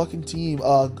his fucking team.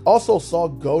 Also saw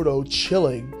Goto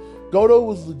chilling. Goto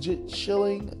was legit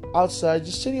chilling outside,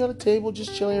 just sitting on a table,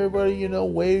 just chilling. Everybody,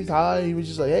 waved hi. He was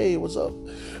just like, hey, what's up?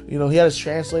 He had his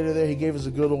translator there. He gave us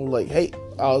a good old hey.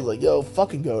 I was like, yo,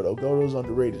 fucking Goto. Goto's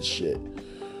underrated shit.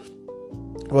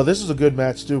 Well, this was a good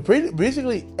match too.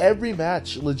 Basically, every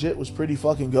match legit was pretty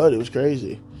fucking good. It was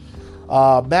crazy.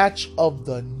 Match of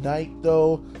the night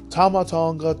though. Tama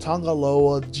Tonga, Tonga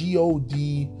Loa, God,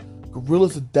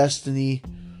 Gorillas of Destiny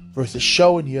versus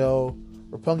Sho and Yo,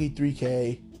 Roppongi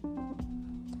 3K.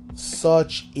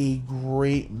 Such a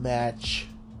great match.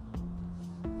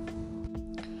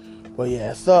 But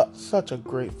yeah, such a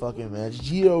great fucking match.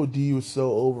 God was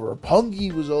so over.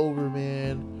 Roppongi was over,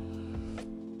 man.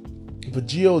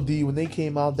 But God, when they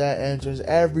came out that entrance,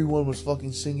 everyone was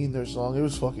fucking singing their song. It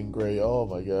was fucking great. Oh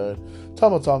my god.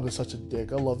 Tama Tonga's such a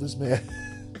dick. I love this man.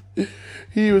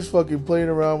 He was fucking playing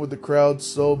around with the crowd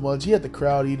so much. He had the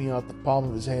crowd eating out the palm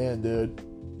of his hand, dude.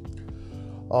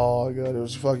 Oh my god, it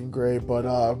was fucking great.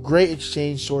 But great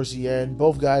exchange towards the end.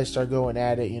 Both guys start going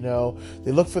at it,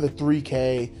 They look for the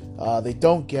 3K. They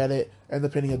don't get it. End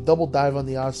up hitting a double dive on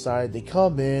the outside. They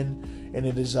come in, and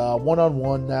it is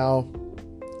one-on-one now.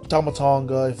 Tama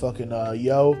Tonga and fucking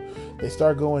Yo. They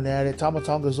start going at it. Tama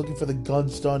Tonga's looking for the gun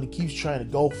stun. He keeps trying to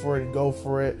go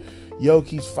for it. Yo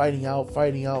keeps fighting out,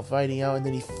 and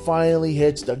then he finally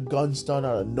hits the gun stun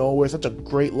out of nowhere. Such a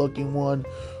great looking one.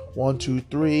 1, 2,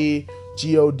 3.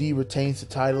 God retains the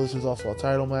title. This is also a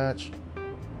title match.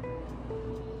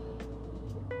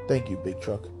 Thank you, Big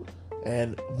Truck.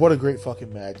 And what a great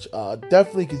fucking match.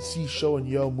 Definitely could see Sho and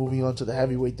Yo moving on to the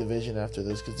heavyweight division after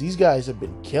this, because these guys have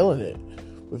been killing it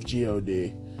with God.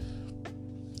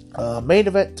 Main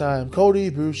event time. Kota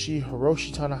Ibushi,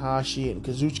 Hiroshi Tanahashi, and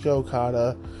Kazuchika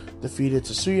Okada defeated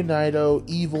Tetsuya Naito,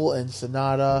 Evil, and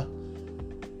Sanada.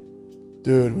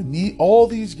 Dude, when all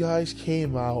these guys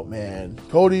came out, man.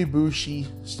 Kota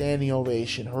Ibushi, standing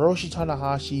ovation. Hiroshi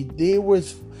Tanahashi,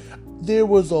 there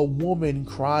was a woman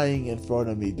crying in front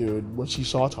of me, dude, when she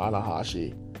saw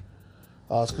Tanahashi.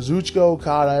 Kazuchika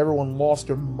Okada, everyone lost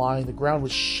their mind. The ground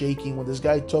was shaking when this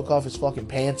guy took off his fucking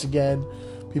pants again.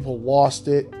 People lost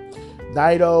it.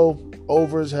 Naito,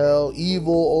 over as hell.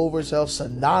 Evil, over as hell.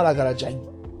 Sanada got a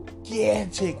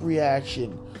gigantic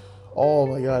reaction. Oh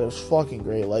my god, it was fucking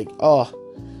great.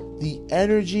 The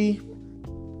energy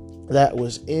that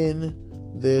was in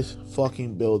this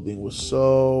fucking building was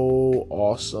so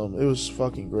awesome. It was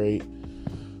fucking great.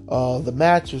 The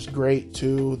match was great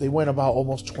too. They went about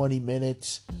almost 20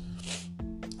 minutes.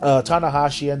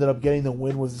 Tanahashi ended up getting the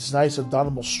win with this nice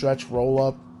abdominal stretch roll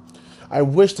up. I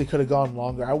wish they could have gone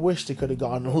longer. I wish they could have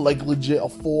gone legit a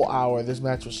full hour. This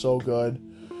match was so good.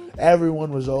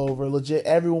 Everyone was over. Legit,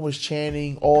 everyone was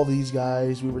chanting all these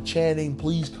guys. We were chanting,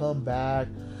 please come back.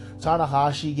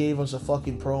 Tanahashi gave us a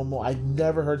fucking promo. I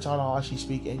never heard Tanahashi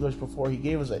speak English before. He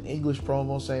gave us an English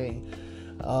promo saying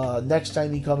next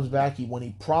time he comes back, when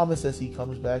he promises he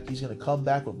comes back, he's going to come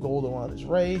back with gold around his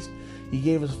waist. He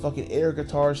gave us a fucking air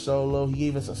guitar solo. He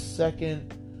gave us a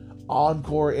second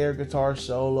encore air guitar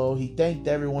solo. He thanked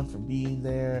everyone for being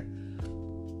there.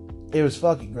 It was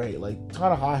fucking great.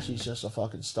 Tanahashi's just a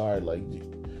fucking star. Like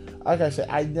I said,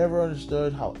 I never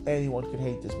understood how anyone could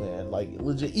hate this man.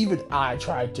 Legit, even I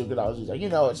tried to, because I was just like,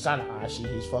 it's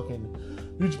Tanahashi. He's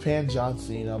fucking New Japan John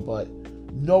Cena, but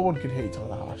no one could hate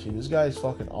Tanahashi. This guy is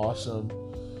fucking awesome.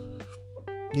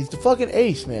 He's the fucking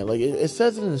ace, man. It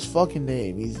says it in his fucking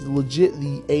name. He's legit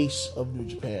the ace of New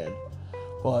Japan.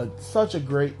 But such a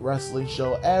great wrestling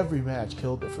show. Every match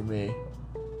killed it for me.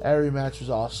 Every match was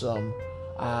awesome.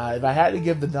 If I had to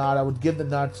give the nod, I would give the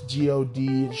nod to God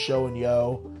and Sho and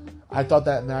Yo. I thought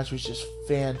that match was just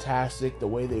fantastic, the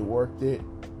way they worked it.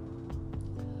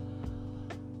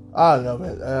 I don't know,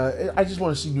 man. I just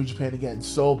want to see New Japan again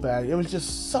so bad. It was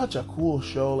just such a cool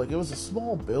show. Like, it was a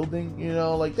small building, you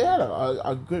know. Like, they had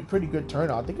a pretty good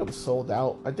turnout. I think it was sold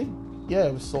out.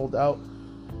 It was sold out.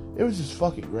 It was just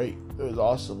fucking great. It was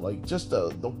awesome. Like, just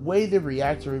the way they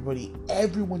react to everybody.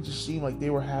 Everyone just seemed like they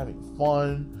were having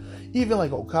fun. Even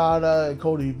like Okada and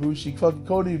Kota Ibushi. Fucking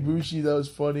Kota Ibushi, that was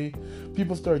funny.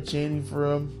 People started chanting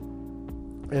for him.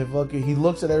 And fucking, he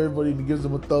looks at everybody and he gives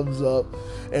them a thumbs up.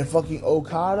 And fucking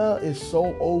Okada is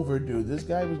so over, dude. This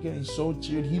guy was getting so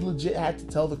cheered. He legit had to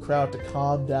tell the crowd to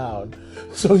calm down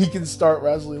so he can start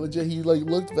wrestling. Legit, he like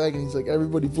looked back and he's like,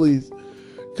 everybody please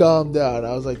calm down.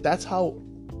 I was like, that's how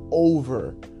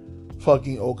over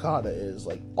fucking Okada is.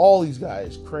 Like, all these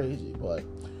guys, crazy. But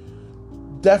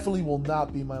definitely will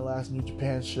not be my last New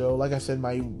Japan show. Like I said,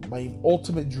 my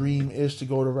ultimate dream is to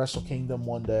go to Wrestle Kingdom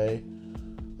one day.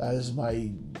 That is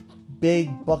my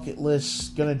big bucket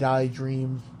list, gonna die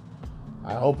dream.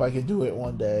 I hope I can do it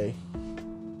one day.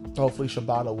 Hopefully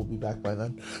Shibata will be back by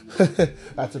then.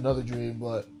 That's another dream,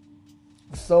 but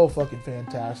so fucking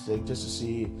fantastic just to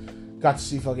see. Got to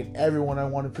see fucking everyone I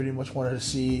pretty much wanted to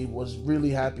see. Was really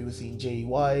happy with seeing Jay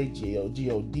White,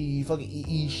 G.O.D., fucking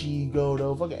Ishii,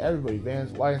 Goto, fucking everybody.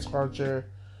 Lance Archer.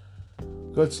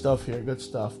 Good stuff here, good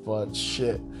stuff, but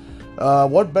shit.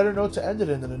 What better note to end it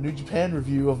in than a New Japan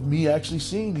review of me actually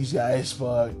seeing these guys,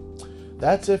 but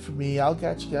that's it for me. I'll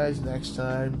catch you guys next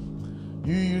time.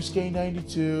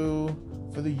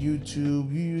 UUSK92 for the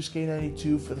YouTube,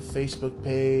 UUSK92 for the Facebook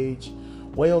page.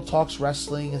 Whale Talks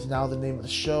Wrestling is now the name of the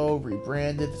show,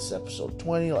 rebranded. This is episode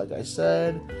 20, like I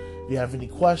said. If you have any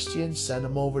questions, send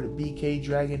them over to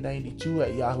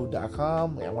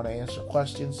bkdragon92@yahoo.com. I want to answer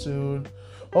questions soon.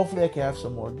 Hopefully I can have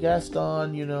some more guests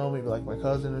on, you know, maybe like my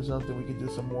cousin or something. We could do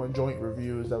some more joint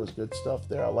reviews. That was good stuff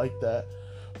there. I like that.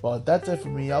 But that's it for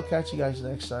me. I'll catch you guys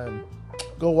next time.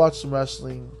 Go watch some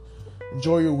wrestling.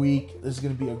 Enjoy your week. This is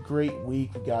going to be a great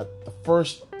week. We got the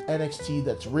first NXT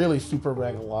that's really Super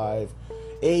Mega Live.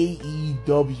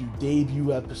 AEW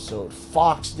debut episode.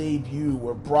 Fox debut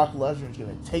where Brock Lesnar is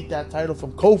going to take that title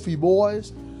from Kofi,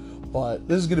 boys. But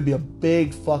this is going to be a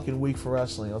big fucking week for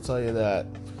wrestling. I'll tell you that.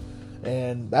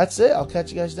 And that's it. I'll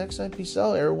catch you guys next time. Peace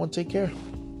out. Everyone take care.